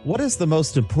 What is the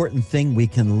most important thing we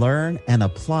can learn and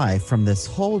apply from this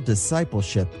whole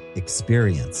discipleship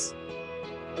experience?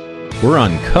 We're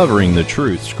uncovering the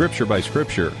truth, scripture by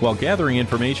scripture, while gathering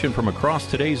information from across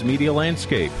today's media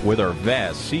landscape with our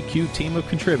vast CQ team of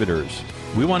contributors.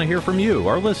 We want to hear from you,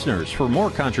 our listeners, for more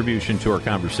contribution to our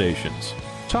conversations.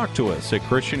 Talk to us at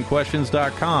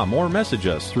ChristianQuestions.com or message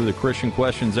us through the Christian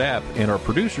Questions app, and our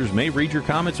producers may read your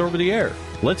comments over the air.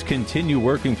 Let's continue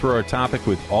working through our topic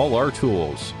with all our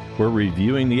tools. We're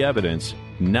reviewing the evidence.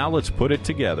 Now let's put it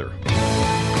together.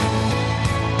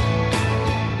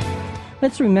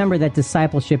 Let's remember that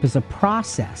discipleship is a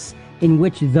process in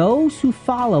which those who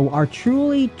follow are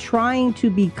truly trying to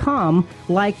become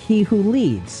like he who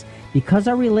leads. Because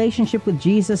our relationship with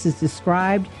Jesus is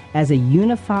described as a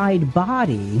unified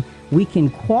body, we can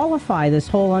qualify this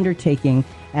whole undertaking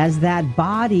as that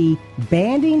body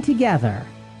banding together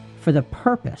for the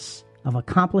purpose of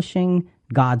accomplishing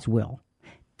God's will.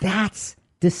 That's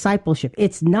discipleship.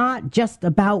 It's not just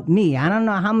about me. I don't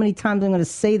know how many times I'm going to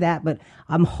say that, but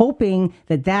I'm hoping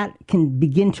that that can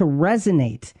begin to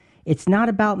resonate. It's not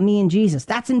about me and Jesus.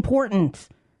 That's important.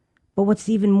 But what's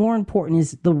even more important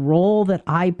is the role that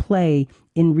I play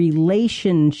in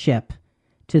relationship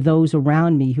to those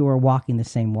around me who are walking the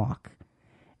same walk.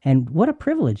 And what a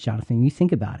privilege, Jonathan. You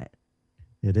think about it.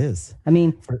 It is. I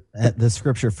mean, the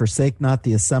scripture, forsake not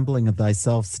the assembling of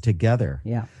thyself together.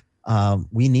 Yeah.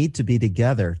 We need to be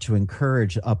together to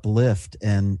encourage, uplift,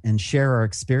 and share our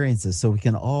experiences so we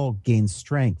can all gain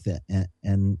strength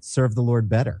and serve the Lord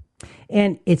better.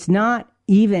 And it's not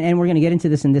even, and we're going to get into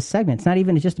this in this segment, it's not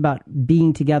even just about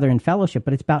being together in fellowship,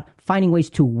 but it's about finding ways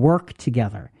to work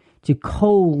together, to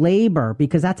co-labor,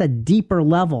 because that's a deeper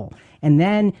level. And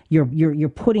then you're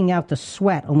putting out the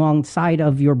sweat alongside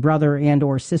of your brother and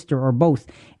or sister or both,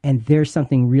 and there's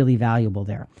something really valuable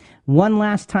there. One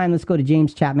last time, let's go to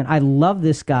James Chapman. I love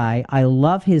this guy. I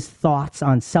love his thoughts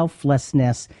on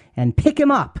selflessness, and pick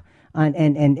him up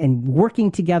and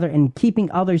working together and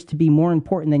keeping others to be more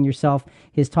important than yourself.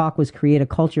 His talk was Create a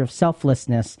Culture of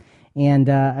Selflessness. And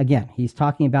again, he's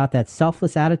talking about that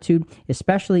selfless attitude,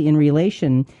 especially in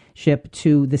relationship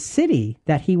to the city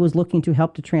that he was looking to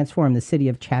help to transform, the city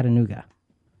of Chattanooga.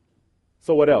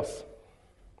 So what else?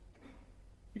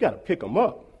 You got to pick them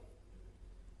up.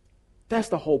 That's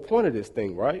the whole point of this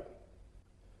thing, right?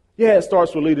 Yeah, it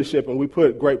starts with leadership, and we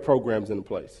put great programs into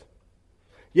place.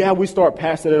 Yeah, we start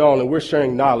passing it on, and we're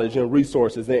sharing knowledge and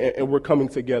resources, and we're coming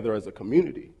together as a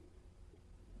community.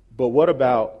 But what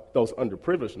about those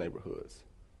underprivileged neighborhoods?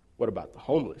 What about the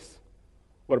homeless?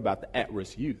 What about the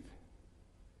at-risk youth?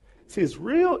 See, it's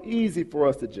real easy for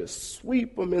us to just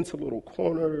sweep them into little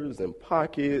corners and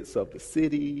pockets of the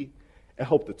city and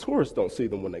hope the tourists don't see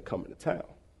them when they come into town.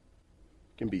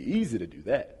 It can be easy to do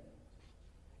that.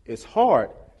 It's hard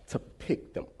to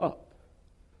pick them up,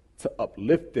 to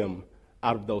uplift them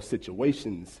out of those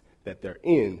situations that they're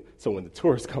in, so when the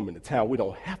tourists come into town, we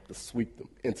don't have to sweep them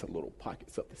into little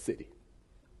pockets of the city.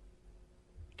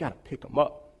 You got to pick them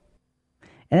up.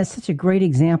 And that's such a great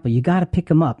example. You got to pick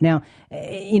them up. Now,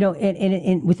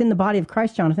 and within the body of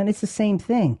Christ, Jonathan, it's the same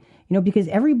thing. Because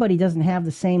everybody doesn't have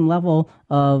the same level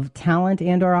of talent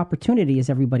and or opportunity as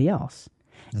everybody else.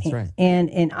 That's right. And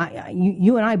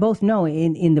you and I both know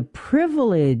in the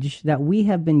privilege that we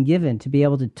have been given to be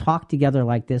able to talk together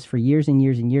like this for years and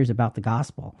years and years about the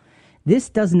gospel, this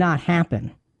does not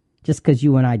happen just because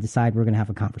you and I decide we're going to have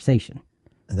a conversation.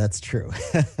 That's true.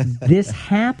 This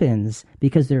happens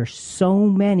because there are so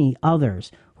many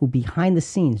others who behind the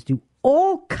scenes do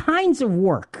all kinds of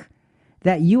work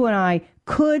that you and I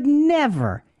could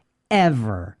never,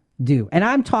 ever do. And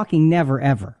I'm talking never,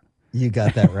 ever. You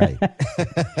got that right.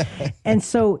 And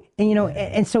so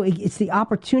it's the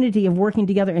opportunity of working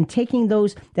together and taking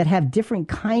those that have different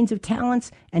kinds of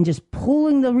talents and just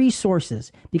pulling the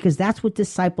resources, because that's what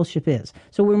discipleship is.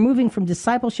 So we're moving from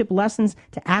discipleship lessons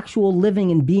to actual living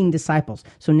and being disciples.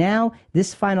 So now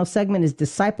this final segment is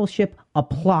discipleship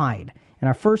applied. And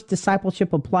our first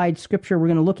discipleship applied scripture we're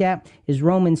going to look at is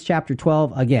Romans chapter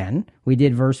 12 again. We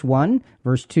did verse 1,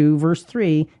 verse 2, verse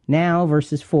 3, now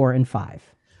verses 4 and 5.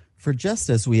 For just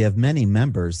as we have many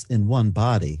members in one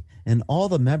body, and all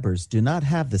the members do not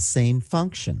have the same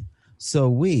function, so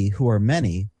we, who are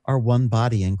many, are one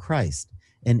body in Christ,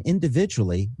 and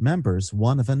individually members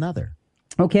one of another.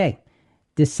 Okay,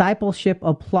 discipleship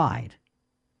applied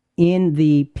in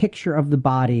the picture of the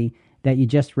body that you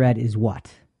just read is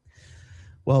what?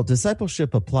 Well,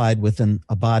 discipleship applied within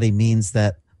a body means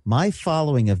that my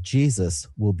following of Jesus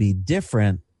will be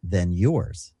different than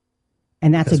yours.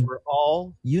 And that's we're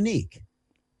all unique.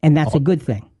 And that's a good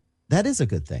thing. That is a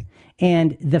good thing.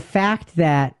 And the fact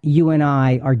that you and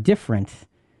I are different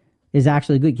is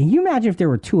actually good. Can you imagine if there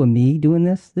were two of me doing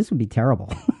this? This would be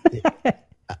terrible.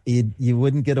 You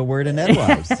wouldn't get a word in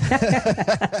edgewise.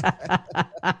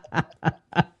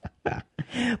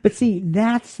 But see,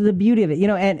 that's the beauty of it.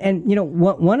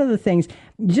 One of the things,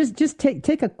 just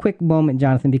take a quick moment,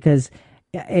 Jonathan, because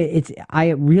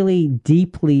I really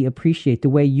deeply appreciate the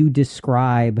way you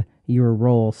describe your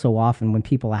role so often when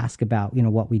people ask about,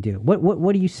 what we do.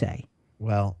 What do you say?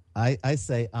 Well, I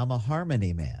say I'm a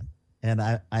harmony man, and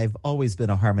I've always been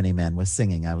a harmony man with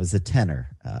singing. I was a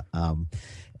tenor,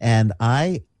 and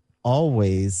I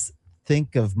always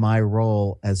think of my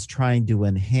role as trying to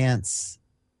enhance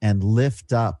and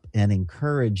lift up and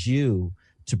encourage you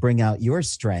to bring out your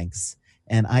strengths,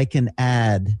 and I can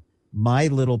add my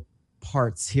little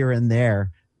parts here and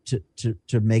there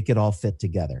to make it all fit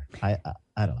together. I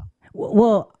don't know.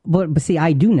 Well, but see,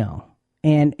 I do know.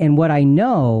 And what I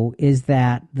know is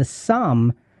that the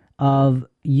sum of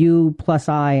you plus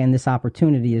I and this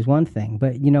opportunity is one thing.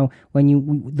 But,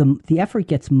 when the effort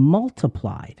gets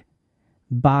multiplied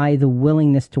by the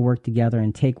willingness to work together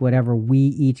and take whatever we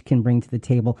each can bring to the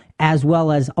table, as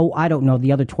well as,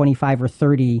 the other 25 or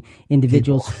 30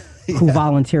 individuals who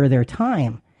volunteer their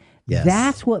time. Yes.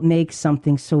 That's what makes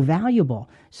something so valuable.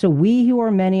 So we who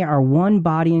are many are one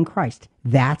body in Christ.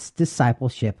 That's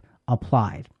discipleship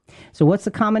applied. So what's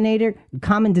the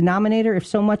common denominator if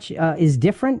so much is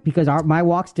different? Because my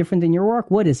walk's different than your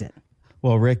walk. What is it?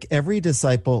 Well, Rick, every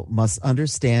disciple must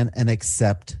understand and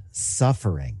accept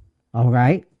suffering. All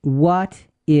right. What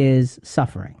is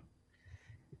suffering?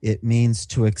 It means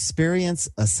to experience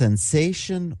a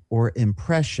sensation or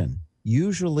impression,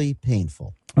 usually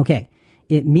painful. Okay.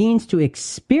 It means to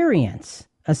experience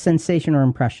a sensation or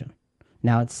impression.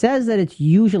 Now, it says that it's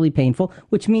usually painful,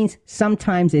 which means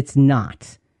sometimes it's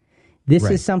not. This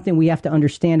is something we have to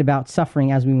understand about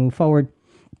suffering as we move forward.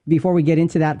 Before we get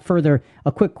into that further,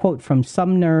 a quick quote from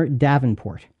Sumner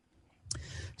Davenport.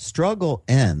 Struggle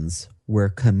ends where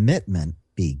commitment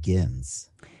begins.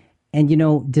 And,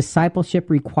 discipleship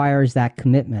requires that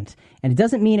commitment. And it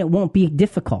doesn't mean it won't be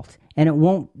difficult. And it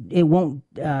won't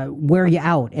wear you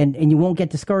out, and you won't get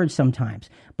discouraged sometimes.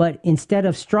 But instead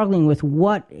of struggling with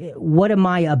what am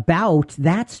I about,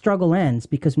 that struggle ends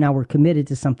because now we're committed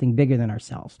to something bigger than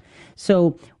ourselves.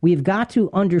 So we've got to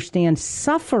understand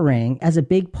suffering as a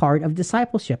big part of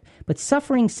discipleship. But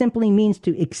suffering simply means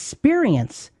to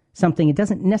experience something. It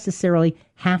doesn't necessarily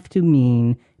have to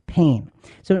mean pain.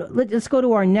 So let's go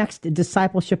to our next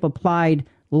discipleship applied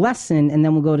lesson, and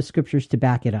then we'll go to scriptures to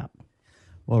back it up.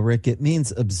 Well, Rick, it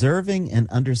means observing and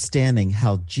understanding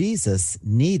how Jesus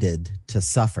needed to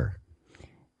suffer.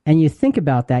 And you think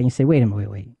about that and you say, wait a minute,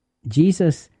 wait.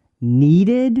 Jesus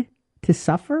needed to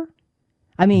suffer?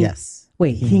 I mean, yes.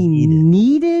 Wait, he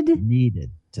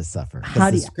needed to suffer.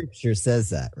 Because the scripture says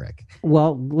that, Rick.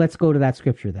 Well, let's go to that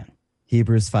scripture then.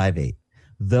 Hebrews 5:8.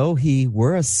 Though he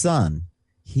were a son,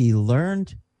 he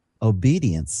learned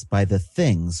obedience by the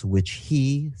things which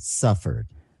he suffered.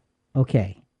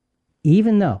 Okay.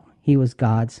 Even though he was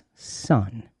God's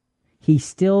son, he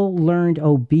still learned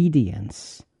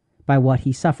obedience by what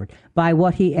he suffered. By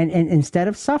what he and instead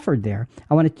of suffered there,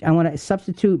 I want to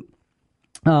substitute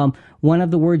one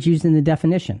of the words used in the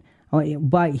definition.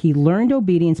 But he learned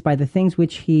obedience by the things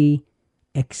which he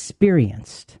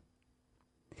experienced.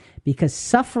 Because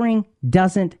suffering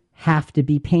doesn't have to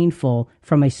be painful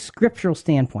from a scriptural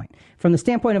standpoint. From the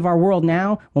standpoint of our world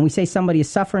now, when we say somebody is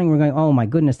suffering, we're going, oh my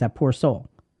goodness, that poor soul.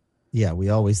 Yeah, we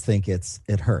always think it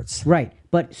hurts. Right.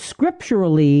 But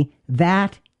scripturally,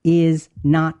 that is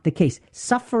not the case.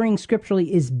 Suffering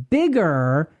scripturally is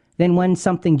bigger than when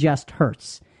something just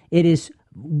hurts. It is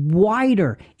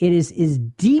wider. It is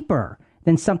deeper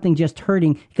than something just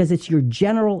hurting because it's your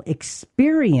general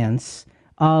experience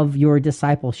of your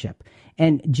discipleship.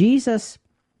 And Jesus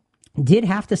did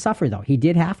have to suffer, though. He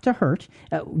did have to hurt.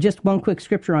 Just one quick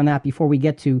scripture on that before we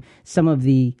get to some of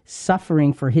the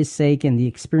suffering for his sake and the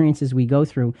experiences we go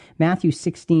through. Matthew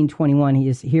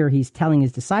 16:21, he's telling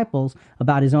his disciples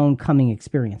about his own coming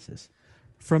experiences.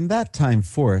 From that time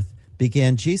forth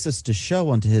began Jesus to show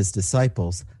unto his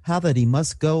disciples how that he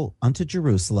must go unto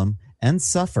Jerusalem and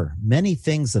suffer many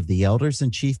things of the elders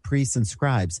and chief priests and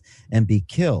scribes, and be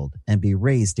killed and be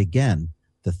raised again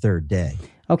the third day.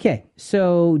 Okay,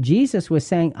 so Jesus was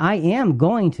saying, I am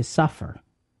going to suffer.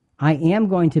 I am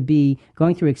going to be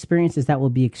going through experiences that will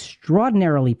be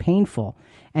extraordinarily painful.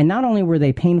 And not only were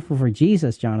they painful for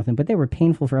Jesus, Jonathan, but they were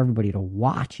painful for everybody to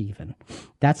watch even.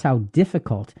 That's how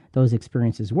difficult those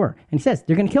experiences were. And he says,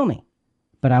 they're going to kill me,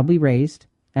 but I'll be raised.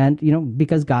 And,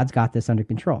 because God's got this under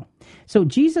control. So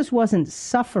Jesus wasn't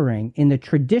suffering in the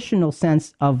traditional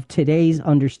sense of today's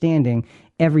understanding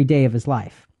every day of his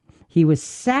life. He was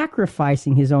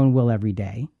sacrificing his own will every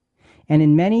day. And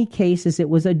in many cases, it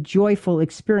was a joyful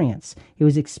experience. It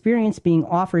was experience being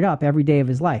offered up every day of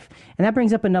his life. And that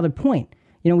brings up another point.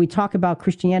 We talk about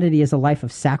Christianity as a life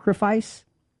of sacrifice.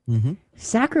 Mm-hmm.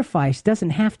 Sacrifice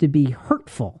doesn't have to be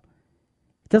hurtful.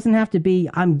 Doesn't have to be,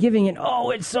 I'm giving it,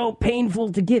 it's so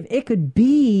painful to give. It could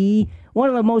be one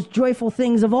of the most joyful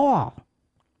things of all.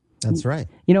 That's right.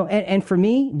 And for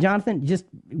me, Jonathan,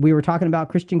 we were talking about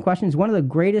Christian questions. One of the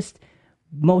greatest,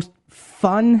 most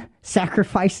fun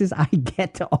sacrifices I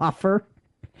get to offer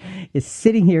is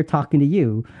sitting here talking to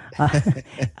you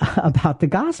about the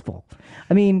gospel.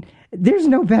 I mean, there's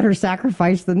no better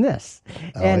sacrifice than this.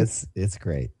 It's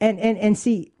great. And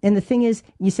see, and the thing is,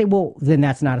 you say, well, then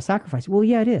that's not a sacrifice. Well,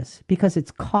 yeah, it is, because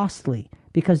it's costly,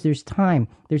 because there's time,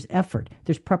 there's effort,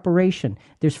 there's preparation,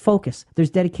 there's focus, there's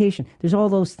dedication, there's all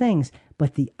those things.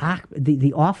 But the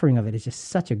offering of it is just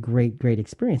such a great, great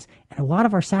experience. And a lot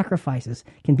of our sacrifices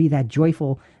can be that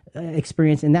joyful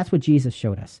experience, and that's what Jesus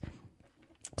showed us.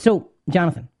 So,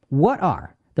 Jonathan, what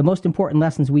are the most important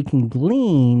lessons we can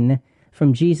glean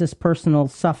from Jesus' personal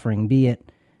suffering, be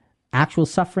it actual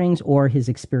sufferings or his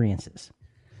experiences?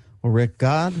 Well, Rick,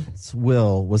 God's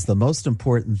will was the most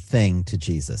important thing to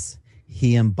Jesus.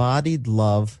 He embodied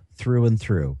love through and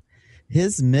through.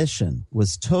 His mission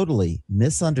was totally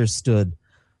misunderstood,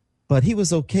 but he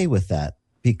was okay with that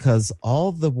because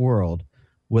all the world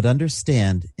would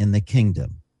understand in the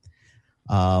kingdom.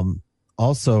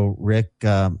 Also, Rick,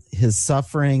 his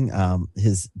suffering,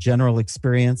 his general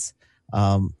experience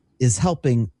is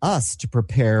helping us to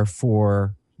prepare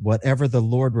for whatever the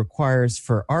Lord requires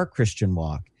for our Christian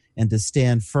walk and to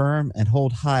stand firm and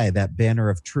hold high that banner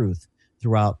of truth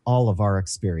throughout all of our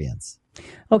experience.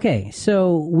 Okay,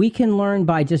 so we can learn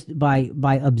by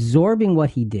absorbing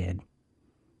what he did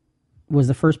was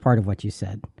the first part of what you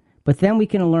said. But then we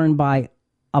can learn by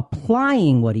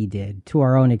applying what he did to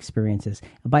our own experiences,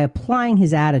 by applying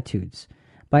his attitudes,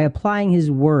 by applying his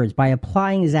words, by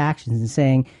applying his actions and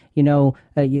saying,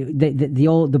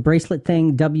 the bracelet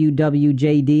thing,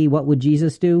 WWJD, what would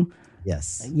Jesus do?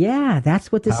 Yes. Yeah,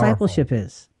 that's what discipleship Powerful.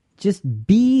 Is. Just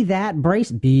be the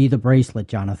bracelet,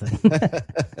 Jonathan.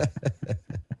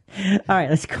 All right,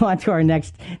 let's go on to our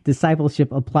next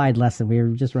discipleship applied lesson. We're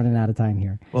just running out of time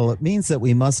here. Well, it means that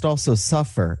we must also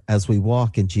suffer as we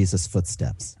walk in Jesus'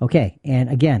 footsteps. Okay, and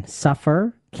again,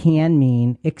 suffer can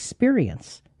mean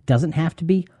experience. It doesn't have to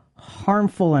be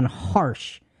harmful and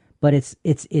harsh, but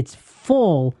it's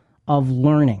full of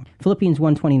learning. Philippians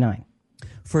 1:29.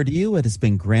 For to you it has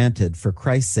been granted for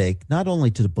Christ's sake not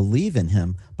only to believe in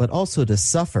him, but also to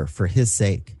suffer for his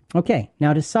sake. Okay,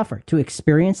 now to suffer, to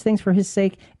experience things for his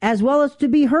sake, as well as to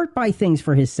be hurt by things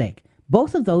for his sake.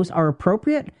 Both of those are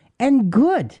appropriate and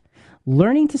good.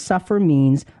 Learning to suffer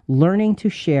means learning to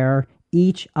share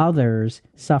each other's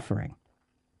suffering.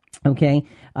 Okay,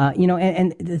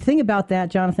 and the thing about that,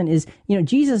 Jonathan, is,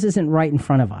 Jesus isn't right in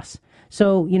front of us.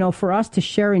 So, for us to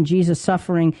share in Jesus'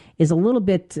 suffering is a little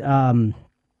bit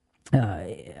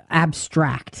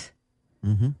abstract.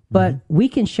 But we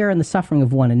can share in the suffering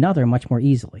of one another much more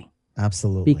easily.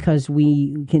 Absolutely. Because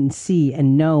we can see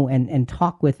and know and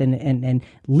talk with and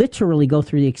literally go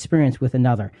through the experience with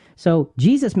another. So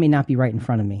Jesus may not be right in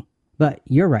front of me, but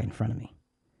you're right in front of me.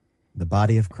 The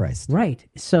body of Christ. Right.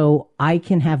 So I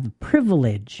can have the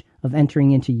privilege of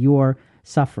entering into your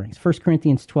sufferings. 1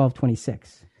 Corinthians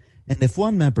 12:26. And if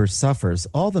one member suffers,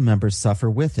 all the members suffer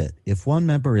with it. If one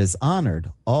member is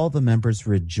honored, all the members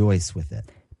rejoice with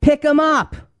it. Pick them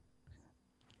up.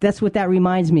 That's what that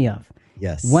reminds me of.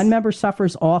 Yes. One member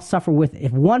suffers, all suffer with it.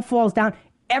 If one falls down,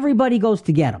 everybody goes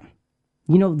to get him.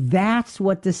 That's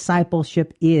what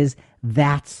discipleship is.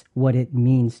 That's what it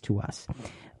means to us.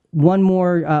 One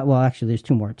more, actually, there's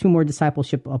two more. Two more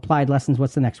discipleship applied lessons.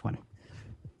 What's the next one?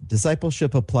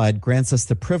 Discipleship applied grants us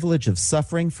the privilege of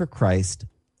suffering for Christ,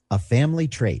 a family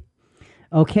trait.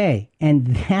 Okay, and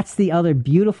that's the other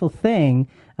beautiful thing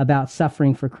about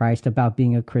suffering for Christ, about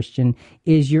being a Christian,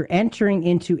 is you're entering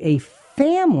into a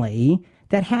family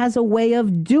that has a way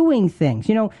of doing things.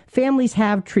 Families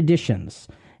have traditions.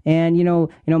 And,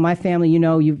 my family,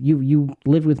 you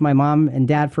lived with my mom and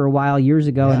dad for a while years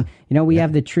ago. Yeah. And, we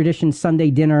have the tradition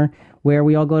Sunday dinner where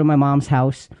we all go to my mom's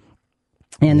house.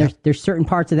 And there's certain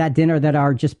parts of that dinner that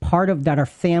are just that are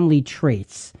family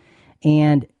traits.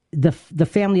 And the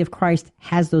family of Christ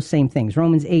has those same things.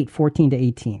 Romans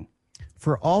 8:14-18.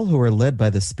 For all who are led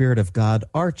by the Spirit of God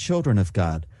are children of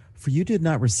God. For you did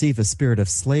not receive a spirit of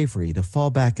slavery to fall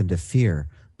back into fear,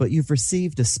 but you've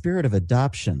received a spirit of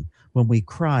adoption when we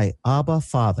cry, Abba,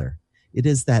 Father. It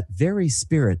is that very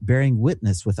Spirit bearing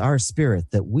witness with our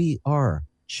spirit that we are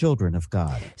children of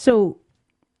God. So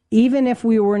even if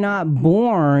we were not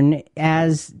born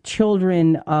as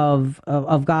children of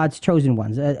God's chosen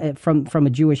ones, from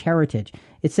a Jewish heritage,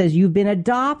 it says you've been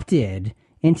adopted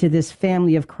into this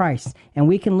family of Christ. And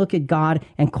we can look at God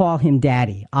and call him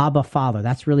Daddy, Abba, Father.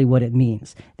 That's really what it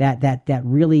means, that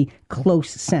really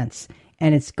close sense.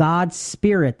 And it's God's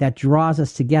Spirit that draws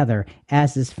us together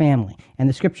as his family. And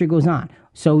the scripture goes on.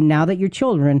 So now that you're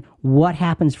children, what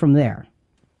happens from there?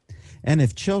 And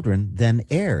if children, then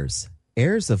heirs,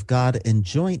 heirs of God and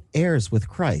joint heirs with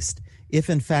Christ, if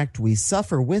in fact we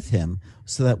suffer with him,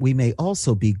 so that we may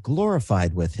also be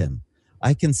glorified with him.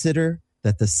 I consider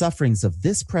that the sufferings of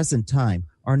this present time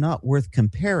are not worth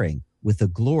comparing with the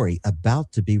glory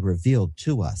about to be revealed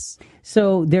to us.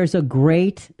 So there's a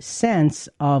great sense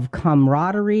of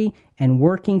camaraderie and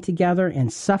working together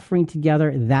and suffering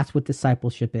together. That's what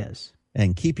discipleship is.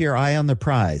 And keep your eye on the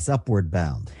prize, upward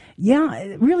bound.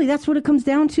 Yeah, really, that's what it comes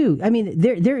down to. I mean,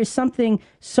 there is something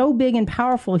so big and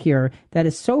powerful here that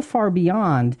is so far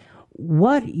beyond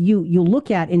what you look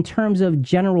at in terms of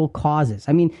general causes.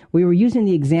 I mean, we were using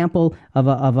the example of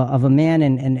a man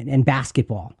in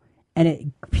basketball, and it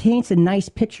paints a nice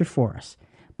picture for us.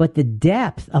 But the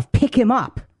depth of pick him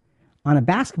up on a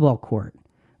basketball court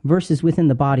versus within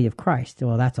the body of Christ,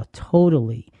 well, that's a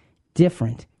totally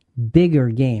different, bigger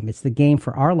game. It's the game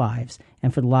for our lives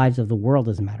and for the lives of the world,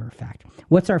 as a matter of fact.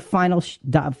 What's our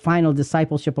final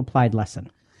discipleship applied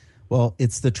lesson? Well,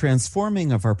 it's the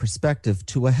transforming of our perspective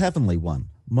to a heavenly one.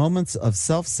 Moments of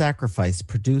self-sacrifice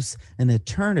produce an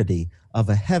eternity of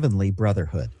a heavenly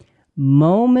brotherhood.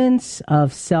 Moments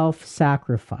of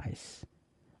self-sacrifice.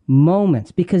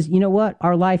 Moments. Because you know what?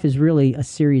 Our life is really a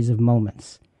series of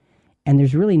moments. And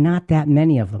there's really not that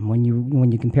many of them when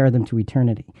you compare them to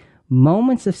eternity.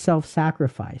 Moments of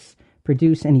self-sacrifice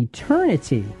produce an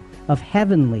eternity of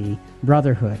heavenly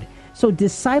brotherhood. So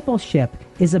discipleship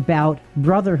is about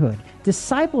brotherhood.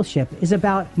 Discipleship is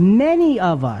about many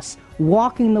of us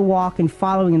walking the walk and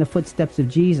following in the footsteps of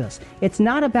Jesus. It's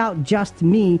not about just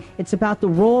me. It's about the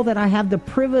role that I have the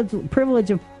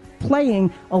privilege of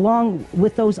playing along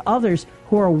with those others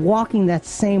who are walking that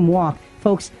same walk.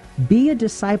 Folks, be a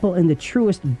disciple in the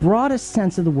truest, broadest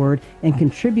sense of the word and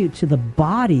contribute to the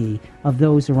body of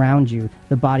those around you,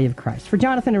 the body of Christ. For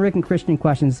Jonathan and Rick and Christian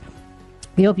Questions,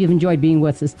 we hope you've enjoyed being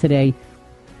with us today.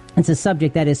 It's a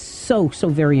subject that is so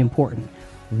very important.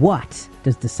 What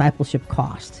does discipleship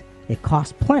cost? It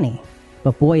costs plenty,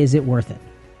 but boy, is it worth it.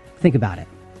 Think about it.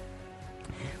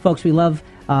 Folks, we love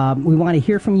We want to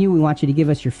hear from you. We want you to give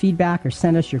us your feedback or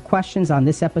send us your questions on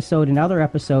this episode and other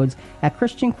episodes at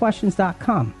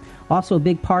ChristianQuestions.com. Also, a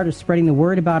big part of spreading the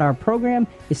word about our program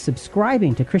is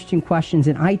subscribing to Christian Questions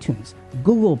in iTunes,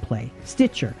 Google Play,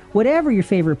 Stitcher, whatever your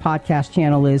favorite podcast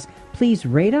channel is. Please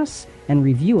rate us and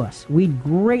review us. We'd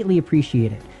greatly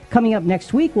appreciate it. Coming up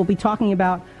next week, we'll be talking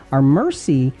about are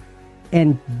mercy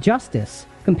and justice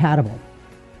compatible?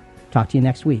 Talk to you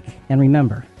next week. And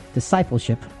remember,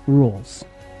 discipleship rules.